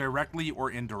 directly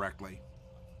or indirectly.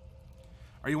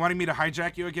 Are you wanting me to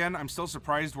hijack you again? I'm still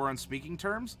surprised we're on speaking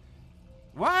terms.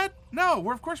 What? No,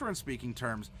 of course we're on speaking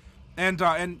terms. And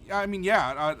I mean,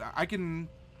 yeah, I can,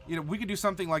 you know, we could do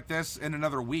something like this in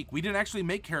another week. We didn't actually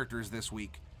make characters this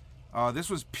week. This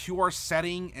was pure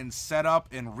setting and setup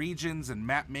and regions and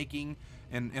map making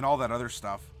and all that other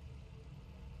stuff.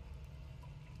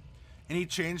 Any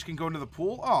change can go into the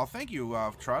pool. Oh, thank you,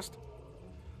 Trust.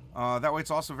 That way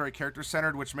it's also very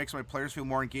character-centered, which makes my players feel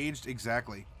more engaged.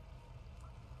 Exactly.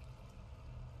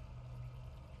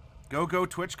 Go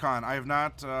TwitchCon. I have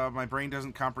not, my brain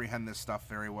doesn't comprehend this stuff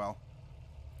very well.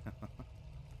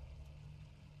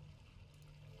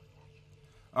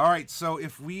 Alright, so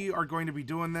if we are going to be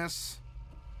doing this,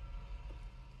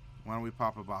 why don't we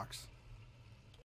pop a box?